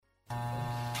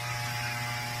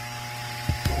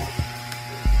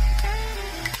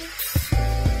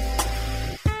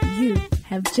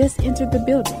have just entered the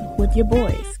building with your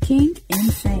boys, King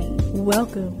and Sane.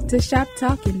 Welcome to Shop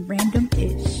Talking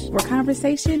Random-ish, where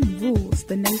conversation rules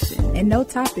the nation and no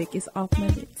topic is off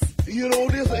limits. You know,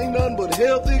 this ain't nothing but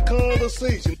healthy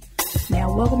conversation.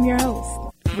 Now welcome your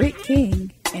hosts, Rick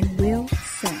King and Will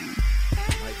Sane.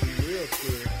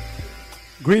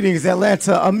 Greetings,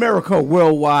 Atlanta, America,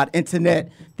 worldwide, internet.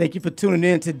 Thank you for tuning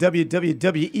in to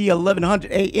WWWE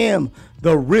 1100 AM,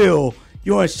 The Real.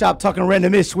 You're in Shop Talking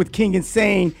Random-ish with King and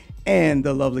Sane and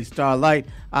the lovely Starlight.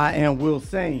 I am Will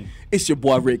Sane. It's your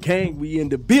boy Rick King. We in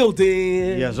the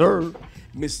building. Yes, sir.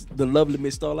 The lovely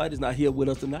Miss Starlight is not here with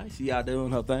us tonight. She out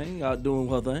doing her thing.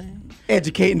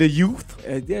 Educating the youth.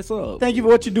 Yes, sir. Thank you for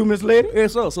what you do, Miss Lady.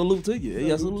 Yes, sir. Salute to you.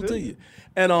 Yes, salute to you.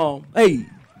 And hey,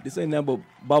 this ain't nothing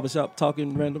but barbershop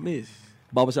talking random-ish.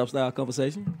 Barbershop style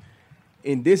conversation.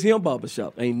 In this here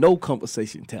barbershop, ain't no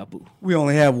conversation taboo. We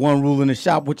only have one rule in the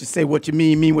shop: what you say, what you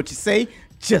mean what you say.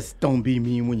 Just don't be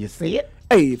mean when you say it.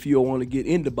 Hey, if you want to get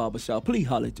in the barbershop, please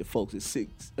holler at your folks at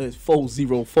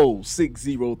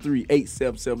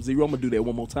 404-603-8770. I'm going to do that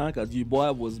one more time because your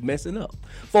boy was messing up.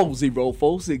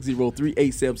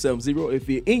 404-603-8770. If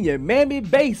you're in your mammy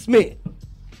basement,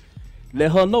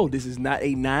 let her know this is not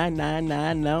a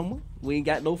 999 number. We ain't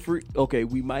got no free. Okay,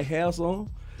 we might have some,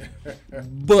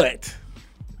 but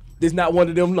this not one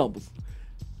of them numbers.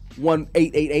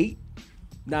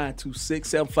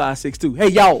 1-888-926-7562. Hey,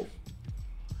 y'all.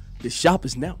 The shop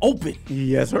is now open.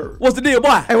 Yes, sir. What's the deal, boy?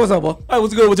 Hey, what's up, boy? Hey,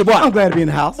 what's good with your boy? I'm glad to be in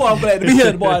the house. Boy, I'm glad to be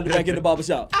here, boy, back in the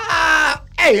barbershop.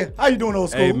 Hey, how you doing, old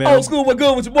school? Hey, man, Old school, what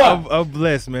good with your boy? I'm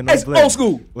blessed, man. Hey, I'm blessed. old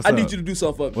school. What's I up? need you to do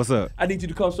something for me. What's up? I need you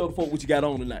to come show the folk what you got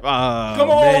on tonight.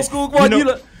 Come on, old school, boy.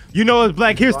 You know it's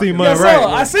Black History Month, Yes, sir. right?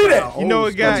 I see that. You know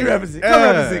what, guys? Come represent.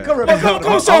 Come represent.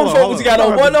 Come show the folk what you got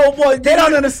on. Boy, no, boy. They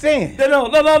don't understand. They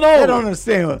don't. No. They don't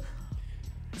understand.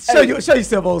 Show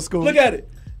yourself, old school. Look at it.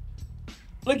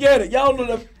 Look at it. Y'all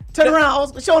know the. Turn around, old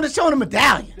school. Show the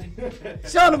medallion.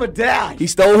 Show the medallion. He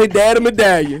stole his daddy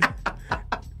medallion.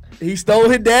 He stole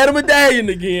his daddy medallion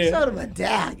again. Show the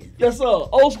medallion. Yes, sir.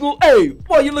 Old school. Hey,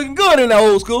 boy, you looking good in that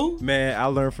old school. Man, I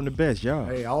learned from the best, y'all.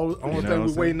 Hey, only thing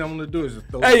we're waiting on to do is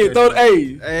throw.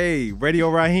 Hey, Radio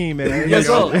Raheem, man. Yes,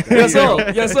 sir. Yes,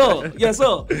 sir. Yes, sir. Yes,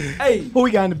 sir. Hey, Who we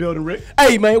got in the building, Rick?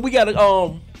 hey, man, we got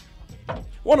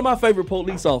one of my favorite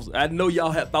police officers. I know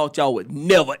y'all have thought y'all would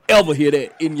never ever hear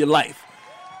that in your life.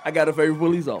 I got a favorite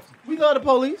police officer. We love the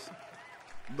police.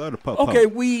 Love the pup. Okay,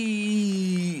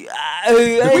 We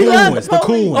love the police. The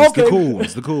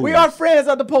cool ones. We are friends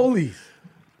of the police.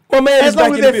 My man As is back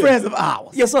long as in the they're building. friends of ours.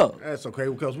 Yes, sir. That's okay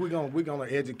because we're gonna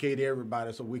educate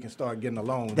everybody so we can start getting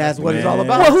along. That's what it's all Man.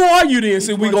 about. Well, who are you then?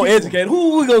 Since we gonna educate,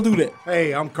 who we gonna do that?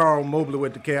 Hey, I'm Carl Mobley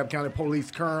with the Cobb County Police.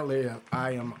 Currently,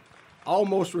 I am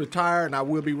almost retired, and I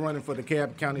will be running for the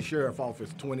Cobb County Sheriff Office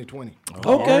 2020.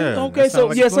 Okay. that So sounds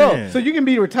like a yes, sir. plan. So you can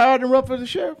be retired and run for the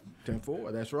sheriff?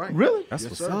 10-4, that's right. Really? That's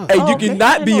Yes, what's sir. up. Hey, you okay.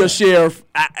 cannot I be know a that. sheriff.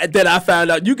 That I found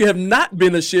out. You can have not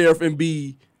been a sheriff and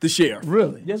be the sheriff.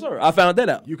 Really? Yes, sir. I found that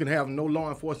out. You can have no law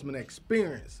enforcement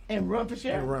experience And run for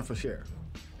sheriff? and run for sheriff.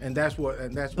 And that's one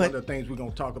of the things we're gonna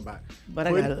talk about. But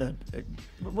I got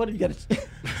what do you got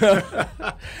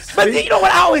to But you know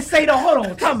what I always say, though? Hold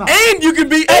on. Come on. And you can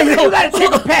be. Hey, you got to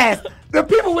check a pass. The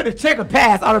people with the checker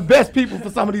pass are the best people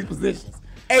for some of these positions.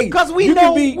 Hey, Because we you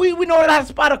know can be- we know how to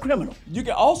spot a criminal. You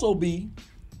can also be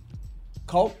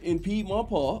caught in Piedmont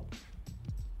Park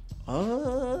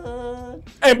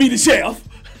and be the sheriff.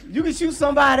 You can shoot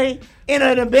somebody in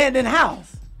an abandoned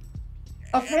house.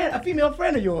 A female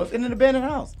friend of yours in an abandoned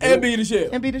house. And be the sheriff.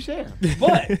 And be the sheriff.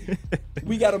 But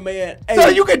we got a man. Hey, So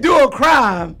you can do a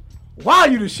crime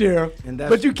while you're the sheriff, And that's-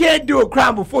 but you can't do a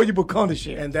crime before you become the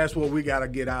sheriff. And that's what we gotta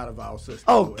get out of our system.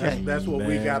 Okay. That's what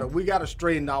we gotta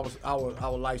straighten our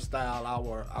lifestyle,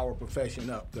 our profession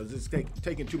up because it's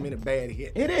taking too many bad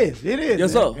hits. It is. Yes, man.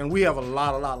 sir. And we have a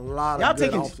lot Y'all of good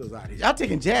taking officers out here. y'all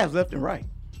taking jabs left and right.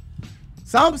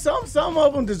 Some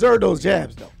of them deserve those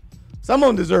jabs though. Some of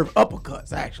them deserve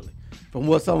uppercuts actually, from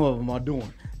what some of them are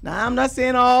doing. Now I'm not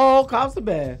saying all cops are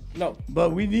bad. No.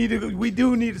 But we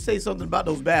do need to say something about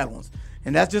those bad ones,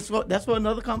 and that's for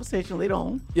another conversation later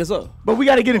on. Yes, sir. But we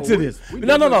got to get into this.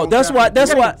 No. That's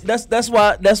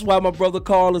why my brother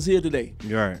Carl is here today.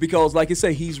 Right. Because, like I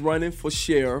say, he's running for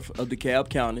sheriff of DeKalb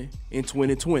County in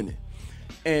 2020.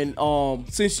 And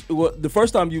since the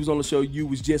first time you was on the show, you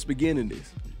was just beginning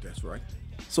this. That's right.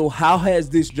 So how has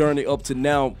this journey up to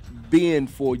now been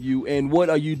for you, and what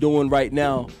are you doing right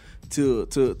now to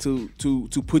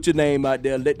put your name out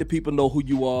there, let the people know who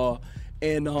you are,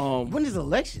 and When is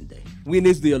election day? when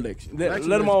is the election? Let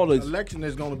them all listen. Election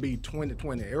is going to be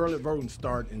 2020. Early voting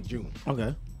start in June.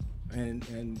 Okay.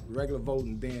 and regular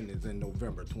voting then is in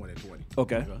November 2020.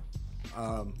 Okay.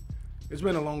 It's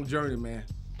been a long journey, man.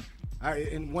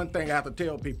 And one thing I have to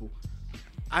tell people,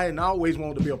 I didn't always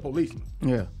want to be a policeman.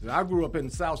 Yeah. I grew up in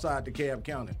the south side of DeKalb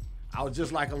County. I was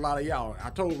just like a lot of y'all. I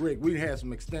told Rick, we had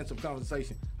some extensive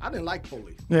conversation. I didn't like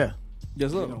police. Yeah.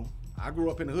 Yes, sir. You know, I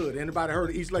grew up in the hood. Anybody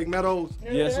heard of East Lake Meadows?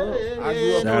 Yes, sir.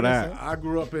 I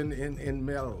grew up in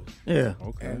Meadows. Yeah.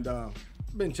 Okay. And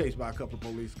been chased by a couple of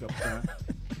police a couple times.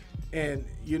 And,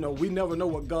 you know, we never know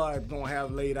what God's going to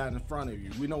have laid out in front of you.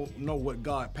 We don't know what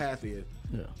God's path is.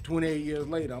 Yeah. 28 years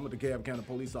later, I'm a DeKalb County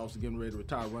police officer getting ready to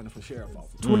retire running for sheriff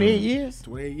office. 28 years?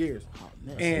 28 years. Oh,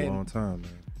 man. That's a long time,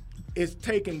 man. It's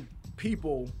taken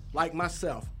people like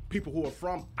myself, people who are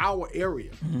from our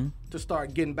area, to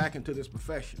start getting back into this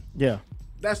profession. Yeah.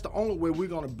 That's the only way we're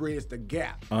going to bridge the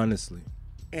gap Honestly.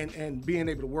 and being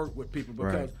able to work with people,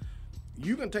 because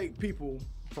you can take people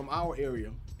from our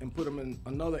area and put them in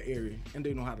another area and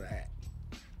they know how to act.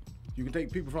 You can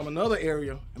take people from another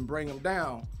area and bring them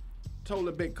down,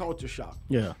 totally big culture shock.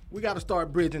 Yeah. We got to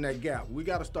start bridging that gap. We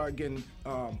got to start getting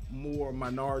more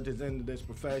minorities into this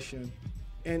profession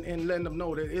and letting them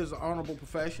know that it is an honorable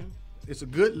profession. It's a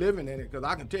good living in it, because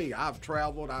I can tell you, I've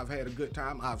traveled, I've had a good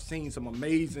time, I've seen some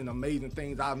amazing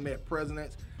things. I've met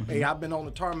presidents. Hey, I've been on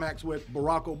the tarmacs with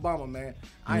Barack Obama, man.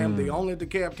 I am the only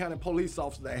DeKalb County police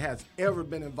officer that has ever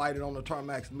been invited on the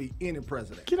tarmacs to meet any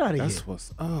president. Get out of here. That's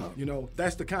what's up. You know,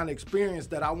 that's the kind of experience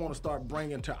that I want to start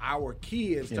bringing to our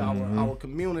kids, to our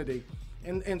community,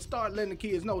 and start letting the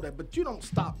kids know that. But you don't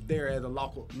stop there as a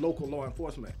local law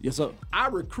enforcement. Yes, sir. I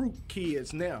recruit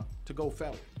kids now to go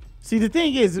fellow. See, the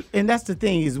thing is, and that's the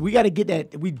thing is, we got to get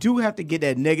that. We do have to get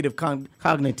that negative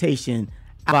cognition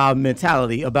out of our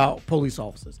mentality about police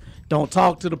officers. Don't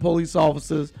talk to the police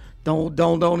officers.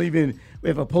 Don't even,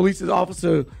 if a police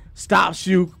officer stops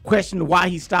you, question why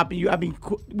he's stopping you. I mean,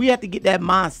 we have to get that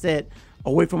mindset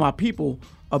away from our people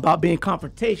about being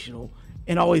confrontational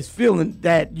and always feeling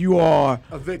that you are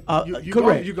A victim.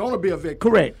 correct. You're going to be a victim.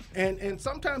 Correct. And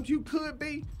sometimes you could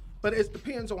be, but it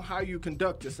depends on how you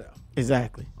conduct yourself.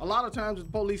 Exactly. A lot of times, if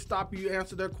the police stop you,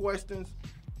 answer their questions.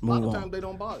 A lot of times they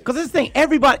don't bother you. Because this thing,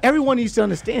 everyone needs to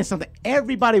understand something.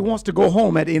 Everybody wants to go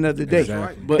home at the end of the day.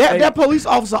 Exactly. But That police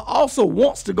officer also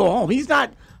wants to go home. He's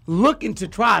not looking to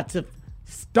try to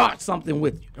start something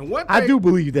with you. And one I thing- do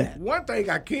believe that. One thing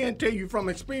I can tell you from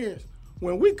experience,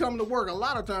 when we come to work, a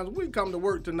lot of times we come to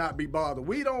work to not be bothered.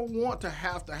 We don't want to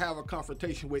have a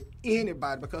confrontation with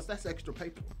anybody, because that's extra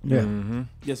paper. Yeah.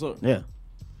 Yes, sir. Yeah.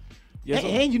 Yes, sir.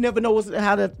 And you never know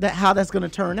how that's going to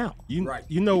turn out.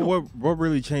 You know what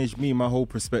really changed me, my whole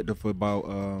perspective about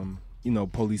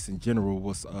police in general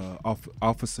was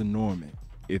Officer Norman.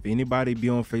 If anybody be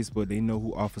on Facebook, they know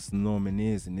who Officer Norman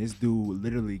is, and this dude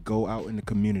literally go out in the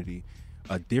community,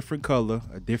 a different color,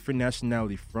 a different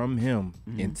nationality from him,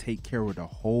 and take care of the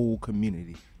whole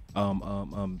community.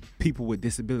 People with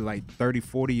disability, like 30,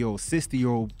 40-year-old,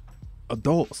 60-year-old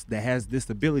adults that has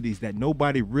disabilities that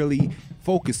nobody really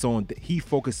focus on. He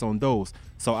focused on those.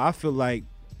 So I feel like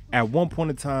at one point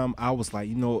in time, I was like,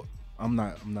 I'm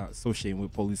not associating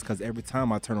with police, because every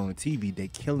time I turn on the TV, they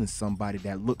killing somebody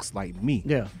that looks like me.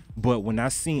 Yeah. But when I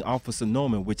seen Officer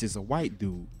Norman, which is a white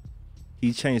dude,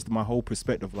 he changed my whole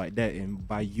perspective like that. And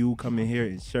by you coming here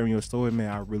and sharing your story, man,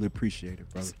 I really appreciate it,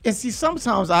 brother. And see,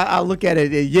 sometimes I look at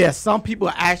it, yes, some people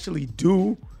actually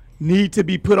do need to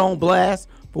be put on blast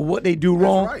for what they do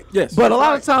wrong. right. Yes. But a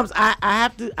lot of times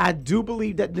I do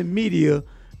believe that the media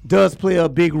does play a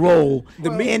big role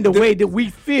in the way that we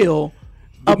feel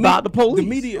about the police. The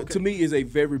media, to me, is a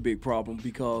very big problem,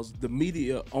 because the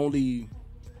media only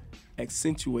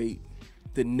accentuate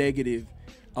the negative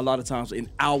a lot of times in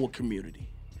our community.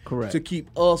 Correct. To keep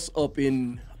us up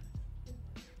in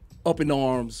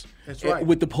arms. That's right.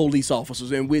 With the police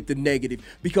officers and with the negative,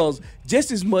 because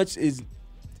just as much as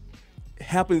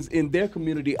happens in their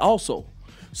community also.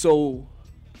 So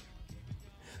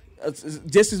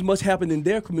just as much happened in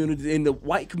their community, in the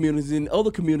white communities, in other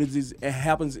communities, it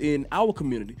happens in our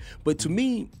community. But to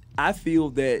me, I feel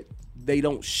that they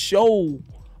don't show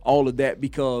all of that,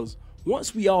 because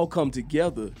once we all come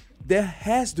together, there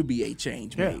has to be a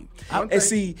change made. And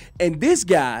see, and this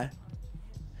guy,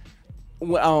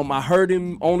 I heard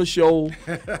him on the show,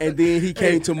 and then he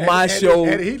came to my show.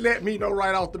 And he let me know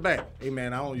right off the bat, hey,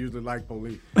 man, I don't usually like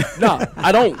police. No,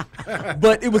 I don't.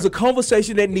 But it was a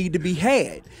conversation that needed to be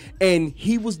had. And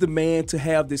he was the man to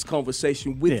have this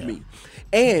conversation with me.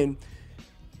 And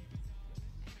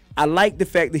I like the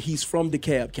fact that he's from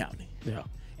DeKalb County. Yeah.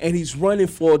 And he's running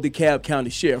for DeKalb County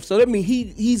Sheriff. So that means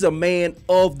he's a man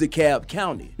of DeKalb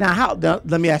County. Now,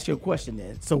 let me ask you a question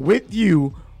then. So with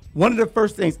you, one of the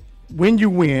first things, when you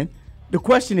win, the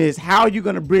question is, how are you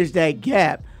going to bridge that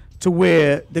gap to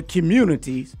where the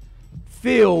communities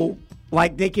feel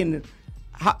like they can?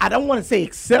 I don't want to say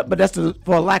accept, but that's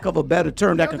for lack of a better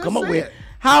term that I can come up with.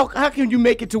 How can you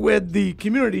make it to where the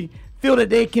community feel that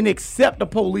they can accept the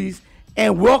police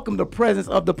and welcome the presence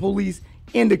of the police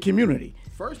in the community?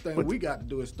 First thing we got to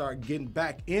do is start getting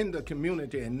back in the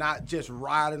community and not just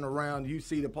riding around. You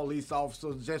see the police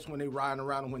officers just when they riding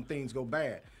around and when things go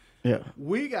bad. Yeah.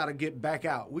 We got to get back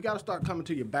out. We got to start coming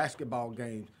to your basketball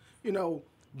games,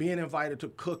 being invited to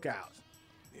cookouts.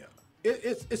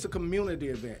 It's a community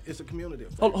event. It's a community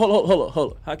event. Hold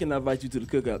on. How can I invite you to the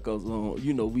cookout? Cause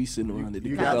we sitting around at the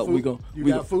cookout.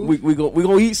 We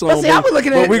gonna eat some. But see, I was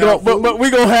looking at but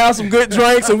we gonna have some good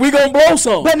drinks and we gonna blow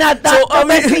some. But that's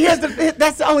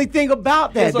the only thing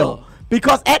about that though.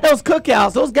 Because at those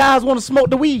cookouts, those guys want to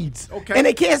smoke the weeds, and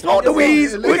they can't smoke the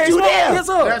weeds with you there. Yes,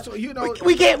 sir. That's what,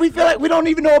 we can't. We feel like we don't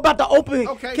even know about the open.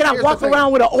 Okay, can I walk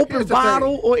around with an open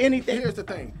bottle or anything? Here's the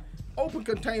thing. Open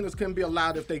containers can be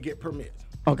allowed if they get permits.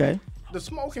 Okay. The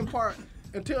smoking part,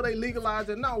 until they legalize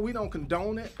it, no, we don't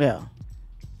condone it. Yeah.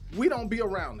 We don't be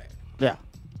around that. Yeah.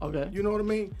 Okay. You know what I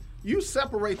mean? You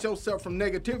separate yourself from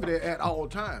negativity at all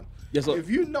times. Yes, sir. If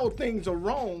you know things are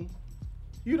wrong,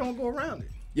 you don't go around it.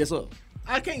 Yes, sir.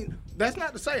 I can't. That's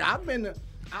not to say I've been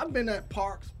at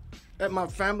parks, at my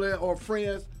family or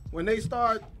friends when they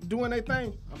start doing their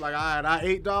thing. I'm like, all right, I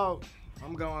ate dog.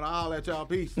 I'm going, I'll let y'all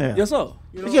peace. Yeah. Yes, sir.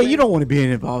 You don't want to be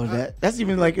involved in that. That's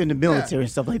even like in the military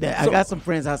and stuff like that. I got some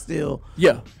friends I still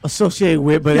associate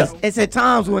with, but it's at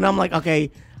times when I'm like, okay,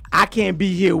 I can't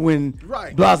be here when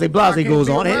blase goes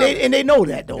on, and they know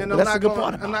that though. And that's a good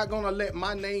part about it. I'm not gonna let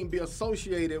my name be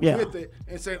associated with it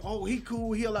and say, oh, he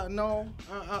cool, he like, no,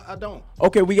 I don't.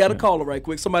 Okay, we got a caller right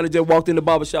quick. Somebody just walked in the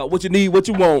barbershop. What you need? What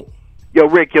you want? Yo,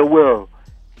 Rick, yo, Will.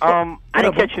 I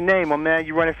didn't catch your name, my man.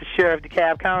 You running for sheriff of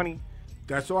DeKalb County?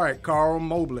 That's right, Carl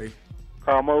Mobley.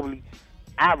 Carl Mobley.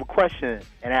 I have a question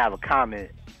and I have a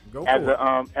comment. Go as for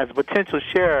a as a potential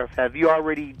sheriff, have you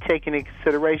already taken into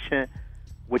consideration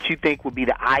what you think would be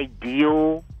the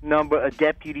ideal number of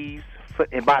deputies?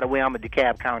 And by the way, I'm a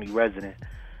DeKalb County resident.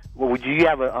 Well, would you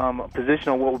have a position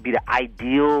on what would be the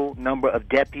ideal number of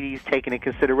deputies taking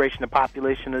into consideration the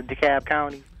population of DeKalb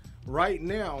County? Right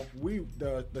now,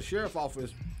 the sheriff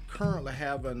office currently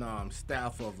have a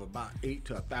staff of about 8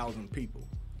 to 1,000 people.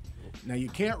 Now you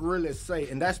can't really say,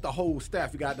 and that's the whole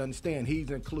staff. You got to understand, he's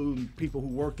including people who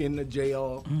work in the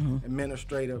jail,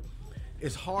 administrative.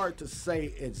 It's hard to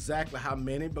say exactly how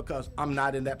many because I'm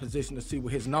not in that position to see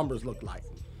what his numbers look like.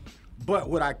 But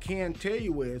what I can tell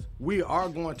you is we are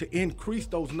going to increase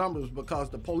those numbers because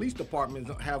the police departments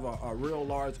have a real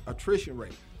large attrition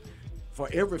rate. For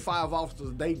every 5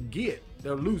 officers they get,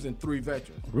 they're losing 3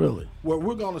 veterans. Really? What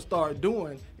we're going to start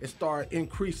doing is start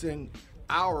increasing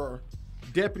our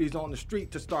deputies on the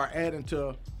street to start adding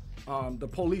to the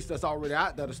police that's already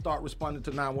out there to start responding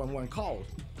to 911 calls.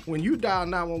 When you dial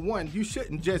 911, you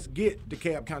shouldn't just get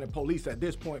DeKalb County Police at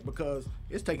this point because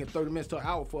it's taking 30 minutes to an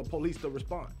hour for a police to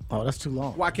respond. Oh, that's too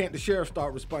long. Why can't the sheriff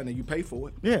start responding? You pay for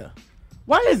it. Yeah.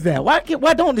 Why is that? Why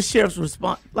don't the sheriffs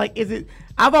respond? Like, is it?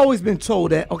 I've always been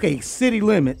told that, okay, city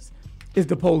limits is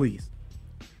the police.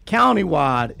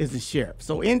 Countywide is the sheriff.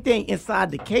 So anything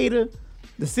inside Decatur,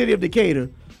 the city of Decatur,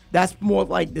 that's more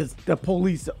like the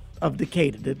police of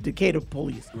Decatur, the Decatur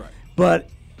police. Right. But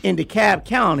in DeKalb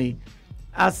County,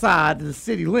 outside the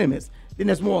city limits, then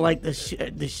that's more like the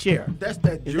sheriff. That's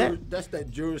that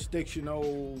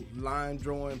jurisdictional line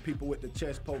drawing, people with the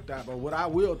chest poked out. But what I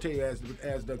will tell you as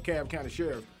the DeKalb County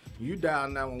Sheriff, you dial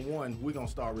 911, we're going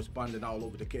to start responding all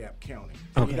over DeKalb County.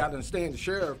 So you got to understand the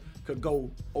sheriff could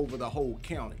go over the whole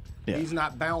county. Yeah. He's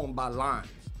not bound by lines.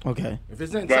 Okay. If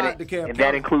it's inside DeKalb County. And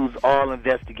that includes all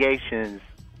investigations,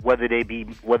 whether they be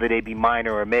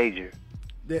minor or major.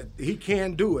 That he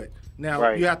can do it.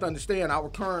 Now, you have to understand our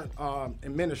current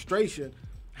administration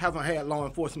haven't had law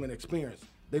enforcement experience.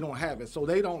 They don't have it. So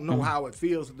they don't know how it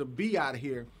feels to be out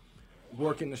here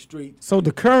working the streets. So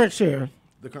the current sheriff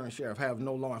have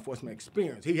no law enforcement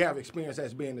experience. He have experience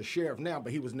as being the sheriff now,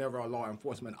 but he was never a law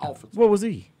enforcement officer. What was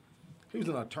he? He was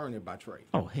an attorney by trade.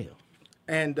 Oh, hell.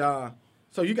 And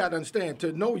so you got to understand,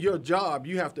 to know your job,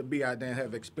 you have to be out there and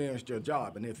have experienced your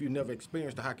job. And if you never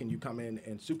experienced it, how can you come in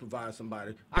and supervise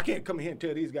somebody? I can't come in here and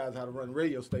tell these guys how to run a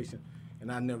radio station,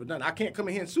 and I've never done it. I can't come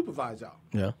in here and supervise y'all.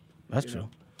 Yeah, that's true.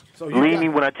 So believe me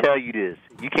when I tell you this.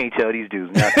 You can't tell these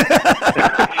dudes nothing.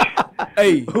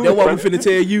 Hey, that's what we finna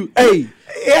tell you. Hey.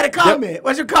 He had a comment.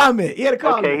 What's your comment? He had a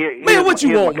comment. Okay, man, what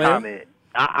you want, man? Comment.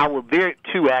 I would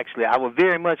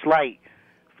very much like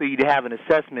for you to have an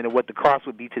assessment of what the cost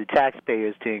would be to the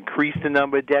taxpayers to increase the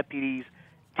number of deputies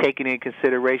taking in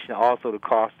consideration also the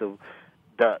cost of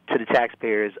to the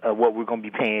taxpayers of what we're going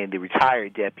to be paying the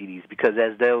retired deputies, because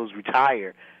as those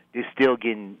retire, they're still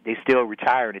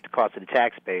retiring at the cost of the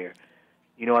taxpayer.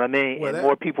 You know what I mean? Well, and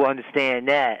more people understand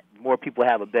that, more people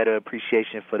have a better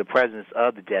appreciation for the presence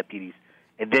of the deputies.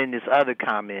 And then this other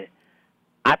comment,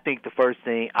 I think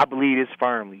I believe this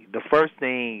firmly, the first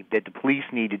thing that the police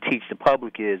need to teach the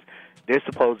public is they're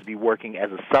supposed to be working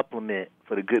as a supplement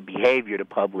for the good behavior of the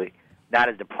public, not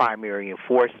as the primary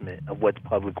enforcement of what the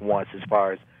public wants as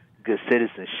far as good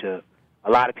citizenship. A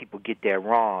lot of people get that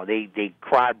wrong. They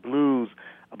cry blues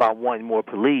about wanting more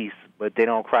police, but they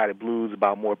don't cry the blues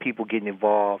about more people getting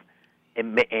involved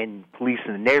and police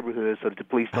in the neighborhood, so that the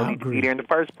police don't need to be there in the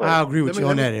first place. I agree with you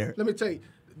on that, Eric. Let me tell you,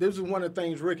 this is one of the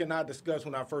things Rick and I discussed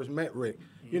when I first met Rick.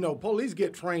 You know, police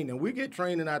get training. We get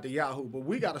training out the Yahoo, but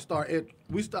we got to start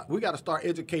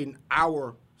educating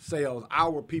ourselves,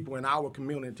 our people in our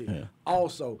community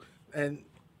also, and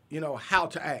you know how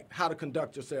to act, how to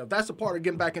conduct yourself. That's a part of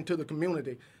getting back into the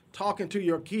community, talking to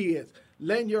your kids,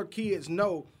 letting your kids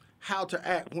know how to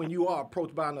act when you are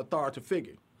approached by an authority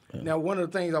figure. Now, one of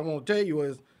the things I want to tell you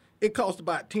is it costs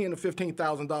about $10,000 to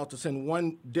 $15,000 to send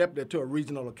one deputy to a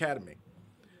regional academy.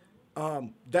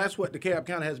 That's what DeKalb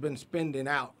County has been spending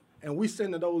out. And we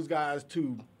sending those guys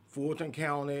to Fulton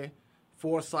County,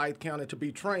 Forsyth County to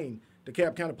be trained. The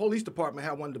DeKalb County Police Department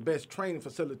have one of the best training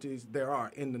facilities there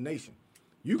are in the nation.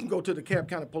 You can go to the DeKalb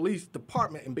County Police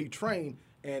Department and be trained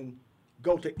and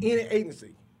go to any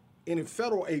agency, any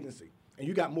federal agency, and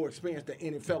you got more experience than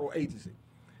any federal agency.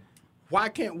 Why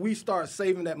can't we start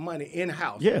saving that money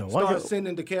in-house? Yeah, start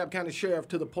sending the DeKalb County Sheriff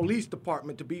to the police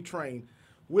department to be trained.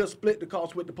 We'll split the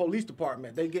cost with the police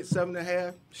department. They get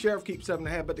 7.5, sheriff keeps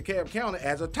 7.5, but DeKalb County,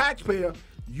 as a taxpayer,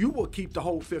 you will keep the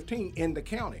whole 15 in the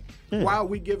county. Why are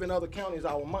we giving other counties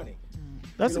our money?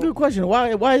 That's a good question. Why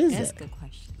is That's a that? good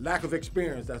question. Lack of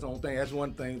experience. That's the only thing. That's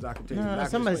one thing I can tell you. Lack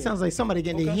of Somebody experience. sounds like somebody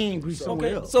getting their hand greased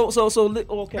somewhere else.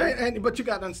 Okay. But you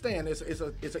got to understand, it's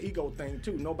an ego thing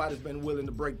too. Nobody's been willing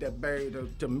to break that barrier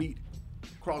to meet,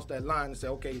 cross that line and say,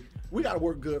 okay, we got to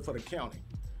work good for the county,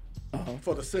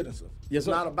 for the citizens. Yes, it's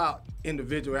sir. not about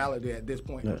individuality at this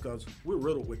point because we're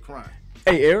riddled with crime.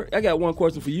 Hey, Eric, I got one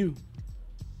question for you.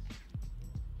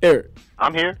 Eric,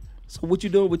 I'm here. so what you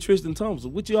doing with Tristan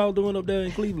Thompson? What you all doing up there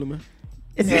in Cleveland, man?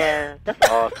 Yeah, that's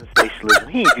all sensationalism.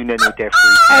 He ain't do nothing with that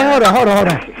freak. Hey, hold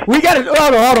on. We got to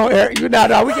hold on, Eric.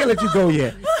 No, we can't let you go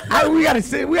yet. We got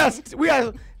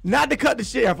to not to cut the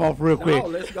sheriff off real quick.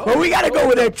 Let's go. But we got to go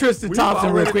with that Tristan We've Thompson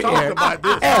real already quick, talked Eric. about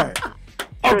this. Eric.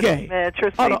 Okay. Man,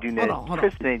 Tristan ain't do nothing. Hold on.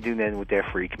 Tristan ain't do nothing with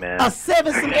that freak, man. A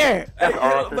 7-some Eric. That's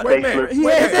all Wait a minute.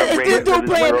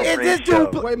 sensationalism. Is this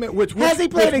dude playing? Wait a minute. Has he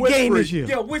played a which game freak? this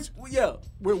year? Which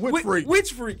freak?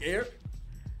 Which freak, Eric?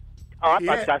 Oh, I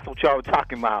thought that's what y'all were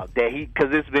talking about. That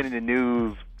because it's been in the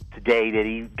news today that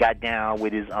he got down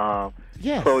with his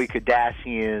Yes. Khloe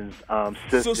Kardashian's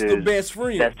Sister best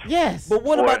friend. Yes. But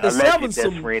what or about the alleged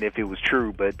sevensome? best friend if it was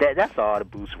true, but that's all to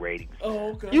boost ratings.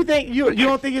 Oh, okay. You think you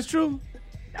don't think it's true?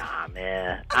 Nah,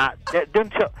 man.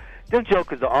 Them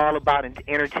jokers are all about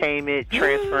entertainment,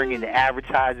 transferring into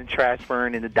advertising,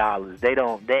 transferring into dollars. They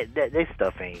don't. They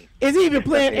stuff ain't. Is he even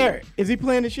playing, ain't- Eric? Is he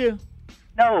playing this year?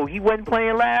 No, he wasn't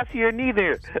playing last year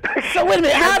neither. So wait a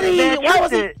minute. How did he? Man, Why was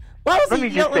Tristan- he? Why was Let he me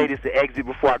just say yelling? this to exit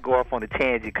before I go off on a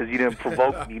tangent because you didn't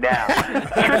provoke me now.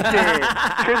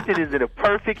 Tristan is a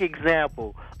perfect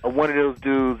example of one of those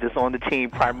dudes that's on the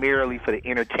team primarily for the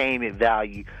entertainment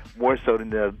value more so than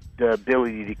the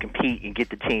ability to compete and get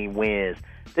the team wins.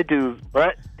 The dudes,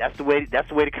 but that's the way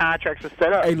the contracts are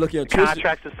set up. Hey, look here, the Tristan-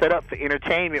 contracts are set up for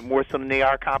entertainment more so than they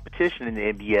are competition in the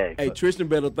NBA. Hey, Tristan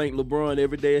better thank LeBron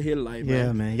every day of his life, man.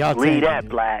 Yeah, man. Y'all Leave tanking that, it.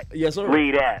 Black. Yes, sir.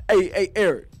 Leave that. Hey,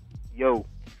 Eric, Yo.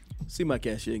 see my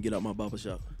cashier and get out my barber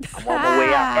shop. I'm on my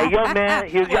way out. Hey, yo, man,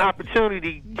 here's your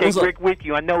opportunity. Take What's up? Rick with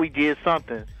you. I know he did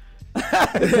something. Hey,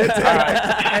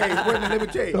 wait a minute, let me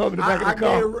tell you. Throw him in the back of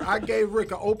the car. I gave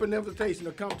Rick an open invitation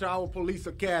to come to our police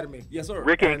academy. Yes, sir.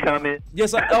 Rick ain't coming.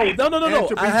 Yes, no. And to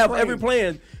be I have trained. every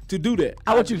plan to do that.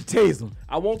 I want you to tase him.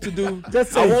 I want to do.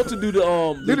 Just I say- want to do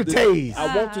the Do the tase.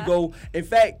 I want to go. In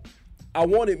fact, I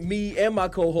wanted me and my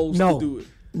co-host No. to do it.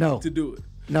 No. To do it.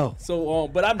 No. So,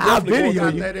 but I'm I'll definitely video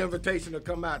going Got to. that invitation to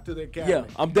come out to the academy. Yeah,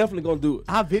 I'm definitely going to do it.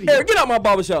 I'll video. Eric, get out my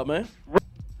barber shop, man.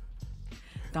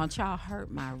 Don't y'all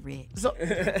hurt my Rick. So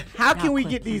how can Y'all we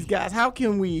quit get these playing. guys? How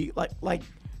can we like?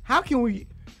 How can we?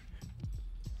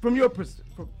 From your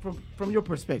from your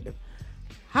perspective,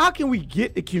 how can we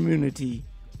get the community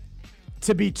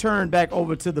to be turned back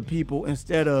over to the people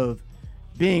instead of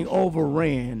being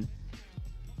overran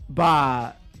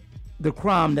by the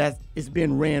crime that is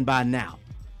being ran by now?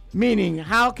 Meaning,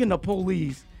 how can the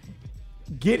police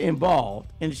get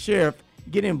involved and the sheriff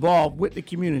get involved with the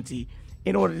community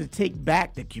in order to take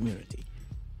back the community?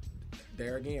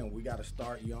 There again, we got to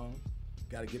start young.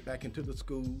 Got to get back into the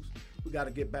schools. We got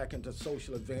to get back into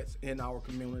social events in our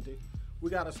community. We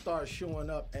got to start showing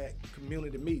up at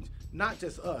community meetings, not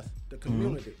just us, the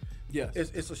community. Yes.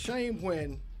 It's a shame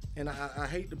when, and I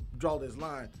hate to draw this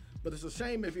line, but it's a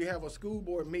shame if you have a school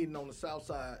board meeting on the south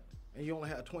side and you only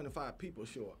have 25 people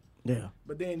show up. Yeah.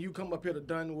 But then you come up here to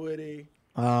Dunwoody,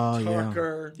 Oh,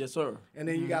 Tucker, Yes, sir. and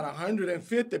then you got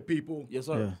 150 people. Yes,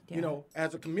 sir. Yeah. You know,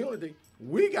 as a community,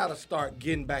 we got to start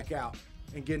getting back out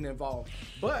and getting involved.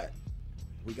 But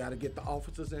we got to get the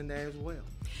officers in there as well.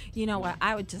 You know what?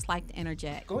 I would just like to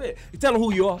interject. Go ahead. Tell them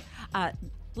who you are.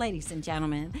 Ladies and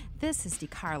gentlemen, this is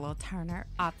DeCarlo Turner,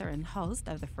 author and host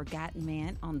of The Forgotten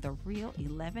Man on the Real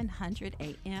 1100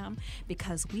 AM,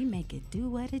 because we make it do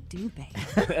what it do, baby.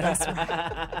 That's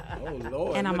right. Oh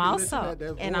Lord! And I'm listen also, to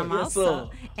that and I'm voice. also,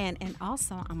 and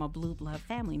also, I'm a Blue Blood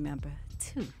family member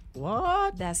too.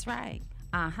 What? That's right.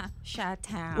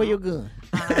 Chi-Town. Where you going?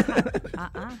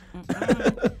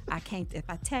 I can't. If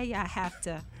I tell you, I have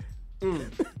to.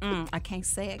 I can't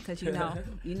say it because you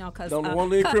know, because Don't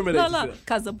want to incriminate yourself.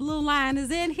 because the blue line is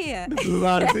in here. Blue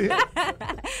line is here.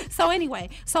 So anyway,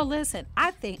 so listen, I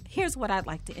think here's what I'd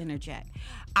like to interject.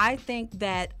 I think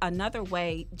that another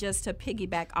way, just to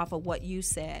piggyback off of what you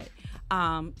said,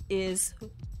 is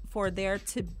for there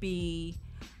to be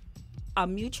a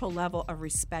mutual level of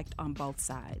respect on both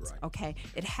sides. Right. Okay,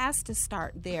 it has to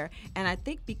start there, and I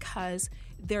think because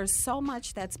there's so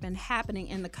much that's been happening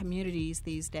in the communities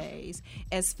these days,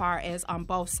 as far as on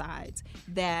both sides,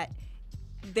 that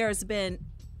there's been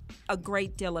a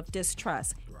great deal of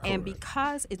distrust. And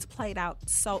because it's played out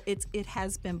so it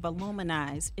has been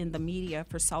voluminized in the media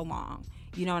for so long.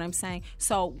 You know what I'm saying?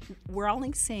 So we're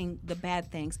only seeing the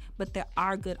bad things, but there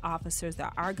are good officers,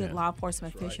 there are good law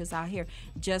enforcement officials out here,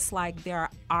 just like there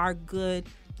are good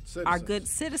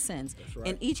citizens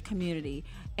in each community,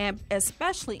 and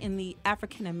especially in the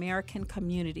African American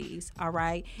communities, all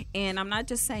right? And I'm not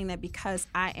just saying that because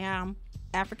I am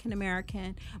African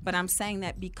American, but I'm saying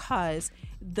that because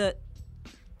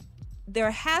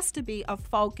there has to be a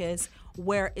focus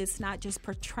where it's not just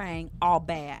portraying all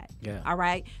bad. Yeah. All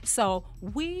right. So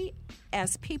we,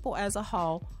 as people as a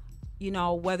whole, you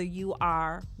know, whether you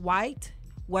are white,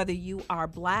 whether you are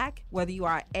black, whether you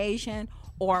are Asian,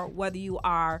 or whether you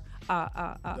are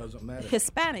Doesn't matter.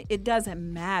 Hispanic, it doesn't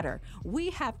matter. We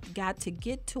have got to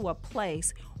get to a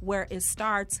place where it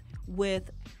starts with,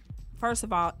 first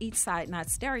of all, each side not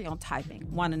stereotyping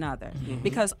one another,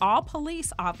 because all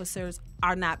police officers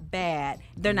are not bad,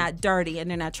 they're not dirty, and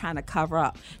they're not trying to cover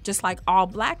up. Just like all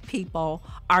black people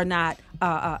are not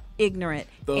ignorant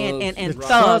and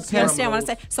thugs. You understand what I'm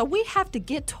saying? So we have to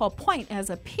get to a point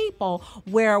as a people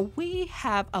where we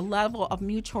have a level of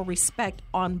mutual respect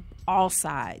on all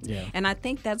sides, and I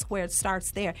think that's where it starts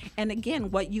there. And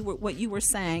again, what you were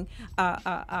saying,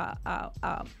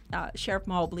 Sheriff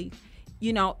Mobley.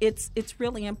 You know, it's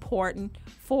really important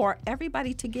for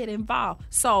everybody to get involved.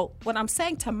 So what I'm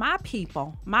saying to my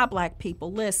people, my black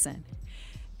people, listen,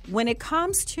 when it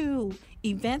comes to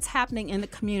events happening in the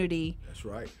community, That's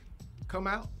right. Come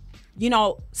out. you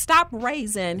know, stop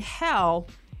raising hell,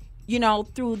 you know,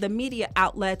 through the media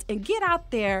outlets, and get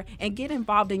out there and get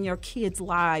involved in your kids'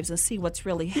 lives and see what's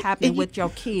really happening with your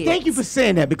kids. Thank you for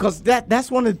saying that, because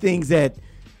that's one of the things that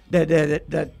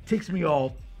ticks me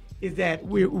off. Is that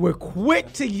we're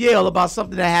quick to yell about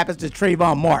something that happens to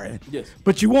Trayvon Martin. Yes.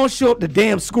 But you won't show up to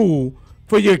damn school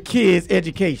for your kids'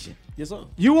 education. Yes, sir.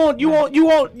 You're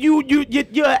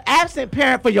an absent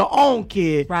parent for your own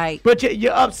kid. Right. But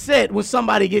you're upset when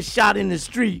somebody gets shot in the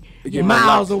street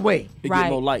miles away. It Right. get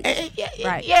more light.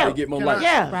 Right. Yeah. They get more light.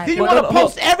 Yeah. Right. Then you want to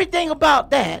post everything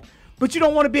about that, but you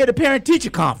don't want to be at a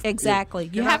parent-teacher conference. Exactly. You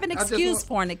Can have I- an I just excuse want-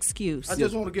 for an excuse. I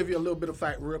just want to give you a little bit of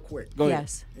fact real quick. Go ahead.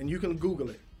 Yes. And you can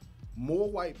Google it.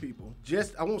 More white people,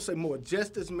 I won't say more,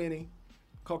 just as many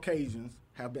Caucasians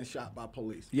have been shot by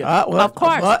police. Yeah. Of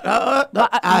course.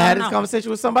 I had this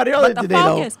conversation with somebody earlier But the today,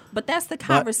 focus, though. but that's the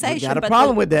conversation. we got a but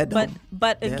problem with that, though.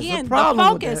 But There's a again, the problem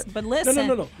with focus. that. But listen,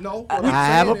 No. No, what I I'm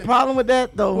have a saying is- problem with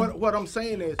that, though. What I'm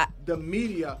saying is the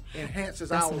media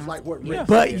enhances ours like what Rick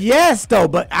But said. yes, though.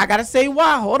 But I gotta say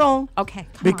why. Hold on. Okay,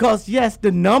 come Because yes,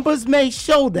 the numbers may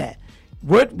show that.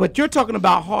 But you're talking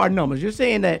about hard numbers. You're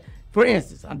saying that, for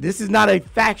instance, this is not a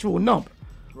factual number.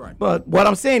 Right. But what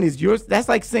I'm saying is, that's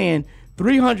like saying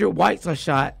 300 whites are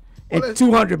shot and Well, it's-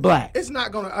 200 blacks. It's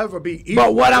not going to ever be equal.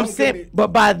 But what I'm Don't get saying, me- but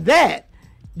by that,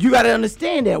 you got to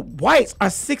understand that whites are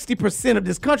 60% of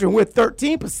this country and we're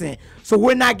 13%. So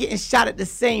we're not getting shot at the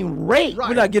same rate.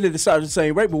 We're not getting shot at the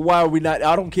same rate, but why are we not?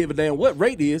 I don't care a damn what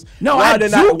rate is. No, why I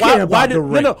do care about the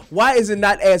rate. No, why is it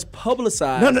not as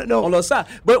publicized No. on the side?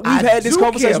 But we've had this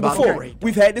conversation before.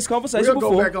 We've had this conversation before.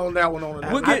 We'll go back on that one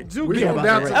on We'll get, we care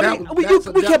about the rate. I mean,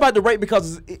 we care about the rate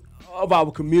because of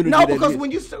our community. No, because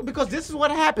because this is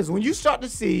what happens when you start to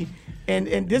see,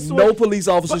 and this is no police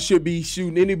officer should be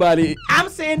shooting anybody. I'm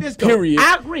saying this though. Period.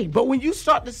 I agree, but when you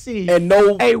start to see, and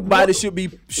nobody should be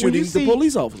shooting the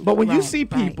police officer. But when you see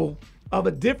people of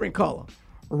a different color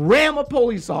ram a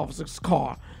police officer's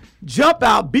car, jump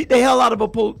out, beat the hell out of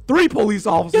 3 police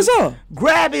officers, yes, sir,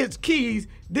 grab his keys,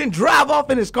 then drive off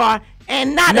in his car,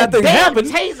 and nothing a damn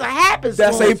happens. Taser happens.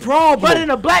 That's a problem. But then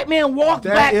a black man walks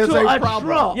back to a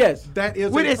truck, yes, that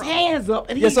is with his hands up,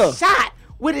 and yes, he's shot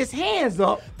with his hands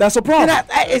up. That's a problem.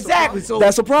 Exactly. So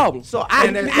that's a problem. So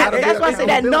that's why I say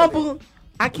that number.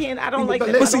 I don't like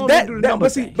that.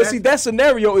 But see, that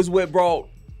scenario is what brought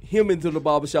him into the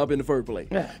barbershop in the first place.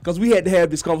 Because we had to have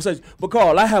this conversation. But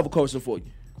Carl, I have a question for you.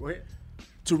 Go ahead.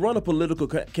 To run a political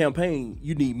campaign,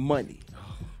 you need money.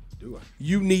 Do I?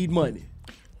 You need money.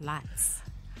 Lots.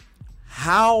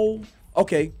 How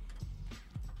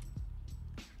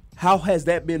has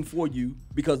that been for you?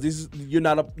 Because you're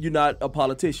not a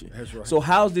politician. That's right. So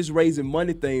how's this raising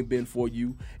money thing been for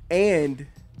you? And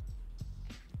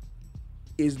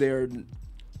is there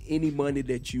any money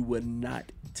that you would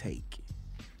not take?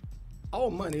 All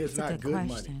money is not good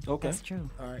money. Okay, that's true.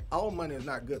 All right, all money is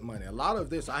not good money. A lot of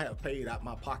this I have paid out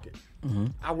my pocket. Mm-hmm.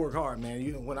 I work hard, man.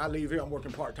 When I leave here, I'm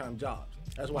working part-time jobs.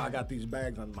 That's why I got these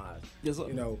bags on my eyes. Yes,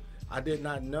 sir. I did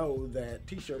not know that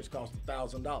T-shirts cost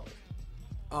 $1,000.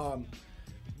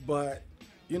 But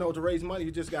to raise money,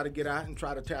 you just got to get out and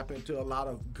try to tap into a lot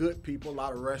of good people, a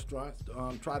lot of restaurants.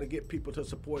 Try to get people to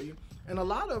support you, and a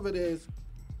lot of it is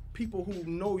people who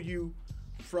know you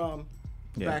from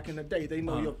back in the day. They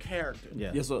know your character.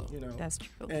 Yeah. Yes, sir. That's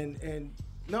true. And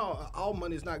no, all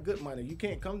money is not good money. You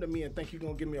can't come to me and think you're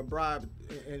gonna give me a bribe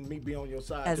and me be on your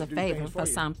side as to a do favor things for you.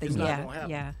 something. It's not gonna happen.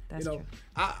 Yeah, that's true.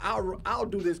 I'll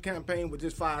do this campaign with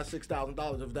just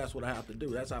 $5,000-$6,000 if that's what I have to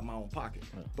do. That's out of my own pocket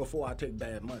before I take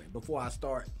bad money. Before I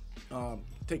start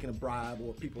taking a bribe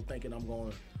or people thinking I'm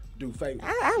gonna do favors.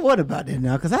 I what about that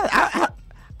now? Because I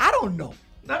don't know.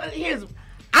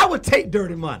 I would take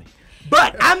dirty money.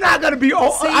 But I'm not gonna be. See,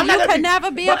 you could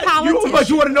never be a politician. But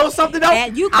you want to know something else?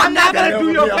 And I'm not gonna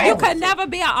do your favor. You could never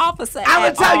be an officer. I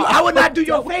would tell you, I would not do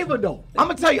your favor though. I'm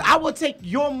gonna tell you, I will take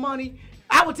your money.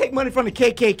 I would take money from the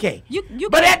KKK.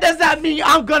 But that does not mean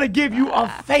I'm gonna give you a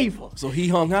favor. So he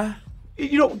hung high.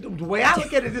 The way I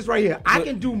look at it is this right here. I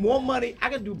can do more money. I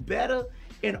can do better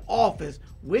in office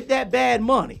with that bad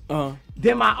money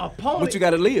than my opponent. But you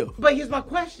gotta live. But here's my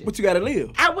question. But you gotta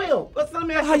live. I will. But let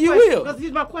me ask how you question, will. because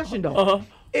here's my question though.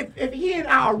 If he and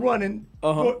I are running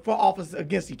for office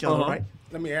against each other, right?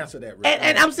 Let me answer that.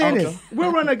 And I'm saying this: we're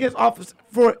running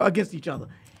against each other,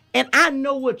 and I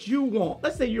know what you want.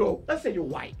 Let's say you're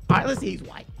white. All right. Let's say he's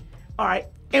white. All right.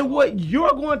 And what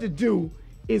you're going to do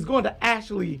is going to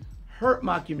actually hurt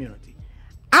my community.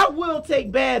 I will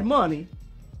take bad money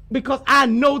because I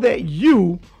know that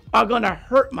you are going to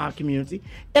hurt my community.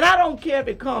 And I don't care if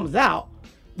it comes out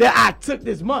that I took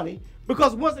this money,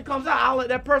 because once it comes out, I'll let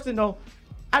that person know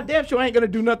I damn sure ain't going to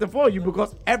do nothing for you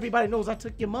because everybody knows I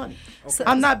took your money. Okay.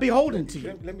 I'm not beholden to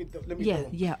you. Let me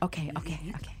Okay.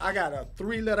 I got a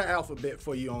 3-letter alphabet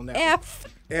for you on that.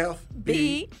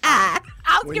 FBI. I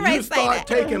was when ready you to say start that.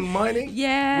 taking money with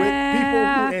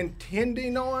people who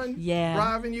intending on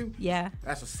driving you,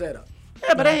 that's a setup.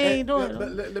 Yeah, but they ain't doing it.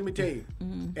 Let me tell you,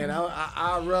 and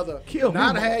I'd rather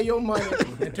not have your money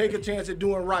and take a chance at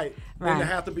doing right than to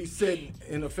have to be sitting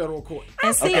in a federal court.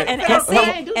 And see, and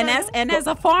as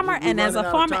a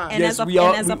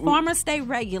former state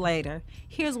regulator,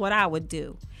 here's what I would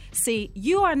do. See,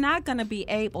 you are not going to be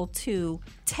able to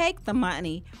take the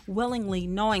money willingly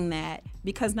knowing that,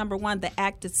 because number one, the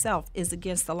act itself is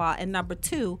against the law, and number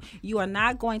two, you are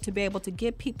not going to be able to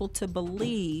get people to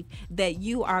believe that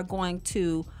you are going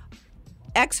to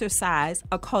exercise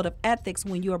a code of ethics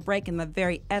when you are breaking the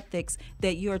very ethics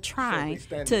that you're trying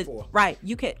to for. Right,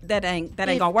 you can that ain't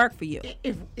gonna work for you.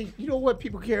 If you know what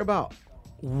people care about,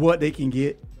 what they can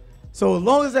get. So as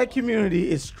long as that community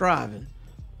is striving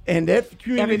And that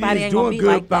community Everybody is ain't gonna doing be good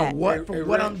like by that. what from Hey,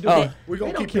 what Rick, I'm doing. We're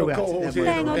going to They keep don't your care co-host about here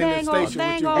that in money. the station they with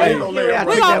ain't you. gonna- Ain't gonna let Hey, him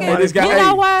we run gonna that. get this guy- You hey,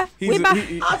 know what? he's- We about-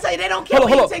 he- I'll say they don't care Hold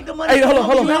when on, you take the money. Hey, hold on,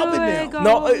 hold on. You helping Good, them. go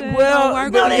No, good, well, go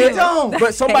work No, with they it. don't.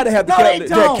 But somebody have to No, care. they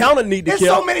The don't. accountant need to There's care.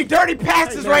 so many dirty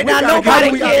pastors right we now. gotta-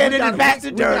 Nobody we gotta- cares we that the gotta- pastor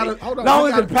we dirty. gotta- hold on, Long we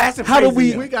as the gotta- pastor How do praising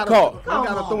we him. We got Carl.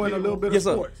 to throw in a little bit Yes,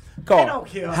 of sir. sports. Carl, don't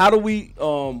care. how do we?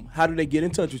 How do they get in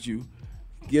touch with you?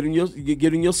 Get in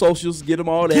your socials. Get them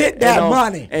all that. Get that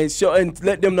money. and show and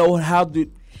let them know how do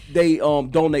they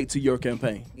donate to your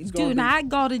campaign. Do not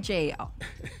go to jail.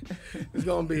 It's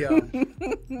going to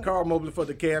be Carl Mobley for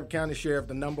the DeKalb County Sheriff,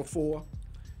 the number 4.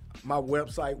 My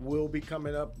website will be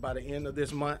coming up by the end of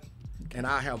this month, and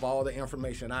I have all the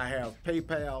information. I have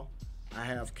PayPal, I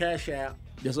have Cash App,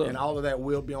 Yes, sir. and all of that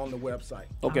will be on the website.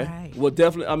 Okay. All right. Well,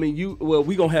 definitely. I mean,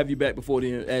 we gonna have you back before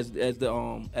then, as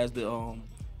the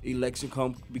election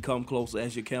become closer,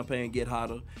 as your campaign get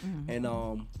hotter, and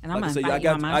I'm like gonna I said, invite you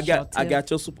on my I show, got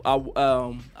too.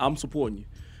 your I'm supporting you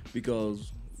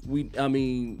because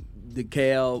the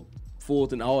Cal,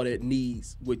 Fulton, and all that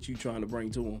needs what you trying to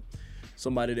bring to them.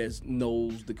 Somebody that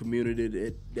knows the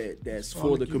community, that's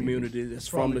for the community, that's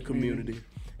from the community,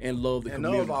 and love the And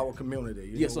community. of our community.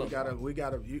 You Yes, know, sir. We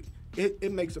gotta.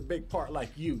 It makes a big part, like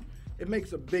you. It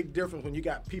makes a big difference when you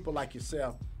got people like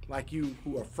yourself, like you,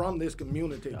 who are from this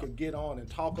community, could get on and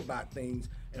talk about things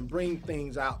and bring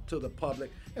things out to the public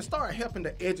and start helping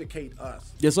to educate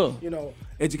us. Yes, sir. You know,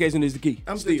 Education is the key.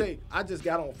 I'm just Still. saying, I just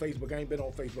got on Facebook. I ain't been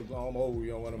on Facebook long. Oh,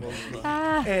 you know what I'm saying?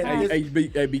 Ah. And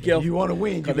Be careful. You wanna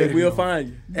win, you because they better will go. find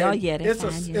you. Oh, yeah, they it's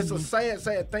find you. a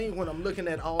sad thing when I'm looking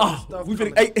at all Oh, this stuff. we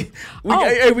coming finna.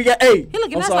 Oh. We got. Hey, He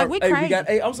looking I'm at us sorry. like we Hey, we crazy. got.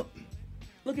 Hey, I'm sorry.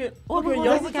 Look at What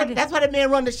y'all. we gotta do? That's why that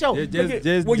man run the show.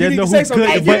 Just Well, know you need to who say something.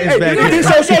 good the Hey, buttons hey, back you in. need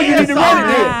to show you need to run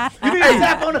it here. You need to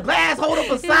tap on the glass, hold up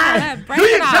a sign. break Do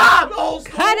your it off. job, old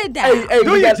school. Cut it down. Hey,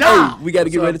 Do we your got, job. Hey, we got to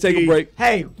get ready to take a break.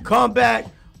 Hey, come back.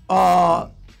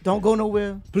 Don't go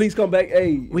nowhere. Please come back.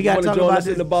 Hey, We gotta wanna talk join about us in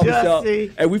this the barbershop.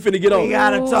 Jussie. Hey, we finna get on. We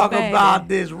gotta Ooh, talk baby. about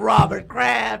this Robert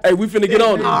Kraft. Hey, we finna get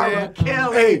on it. R.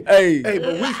 Kelly. Hey, Hey,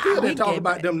 but we still didn't talk get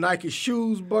about back. them Nike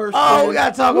shoes bursting. Oh, we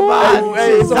gotta talk about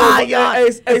Hey, so- Zion. hey,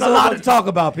 There's a so- lot to talk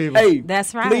about, people. Hey,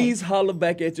 That's right. Please holler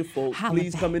back at your folks. Holler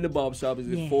Please back. come in the barbershop. It's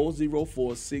Yeah.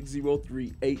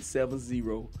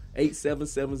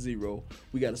 404-603-8770.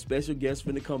 We got a special guest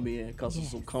finna come in because of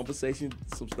Yes. some conversation,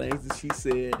 some things that she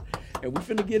said, and we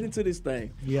finna get into this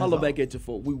thing. Yes, Holler sir. back at your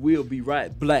folks. We will be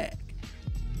right back.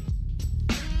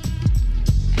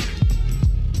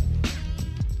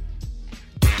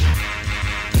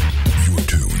 You're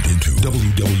tuned into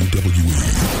WWE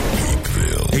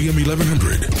Peakville, AM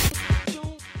 1100.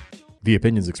 The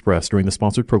opinions expressed during the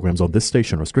sponsored programs on this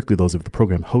station are strictly those of the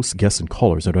program hosts, guests, and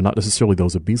callers and are not necessarily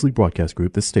those of Beasley Broadcast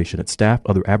Group, this station, its staff,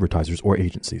 other advertisers, or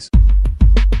agencies.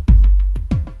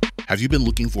 Have you been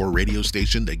looking for a radio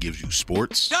station that gives you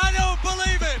sports, I don't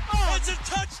believe it! It's a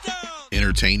touchdown!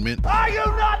 entertainment, Are you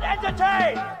not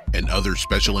entertained? and other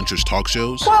special interest talk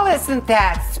shows Well, isn't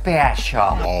that special?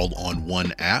 all on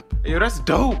one app? Yo, that's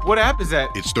dope. What app is that?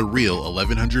 It's the real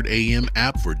 1100 AM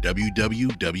app for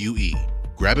WWE.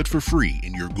 Grab it for free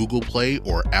in your Google Play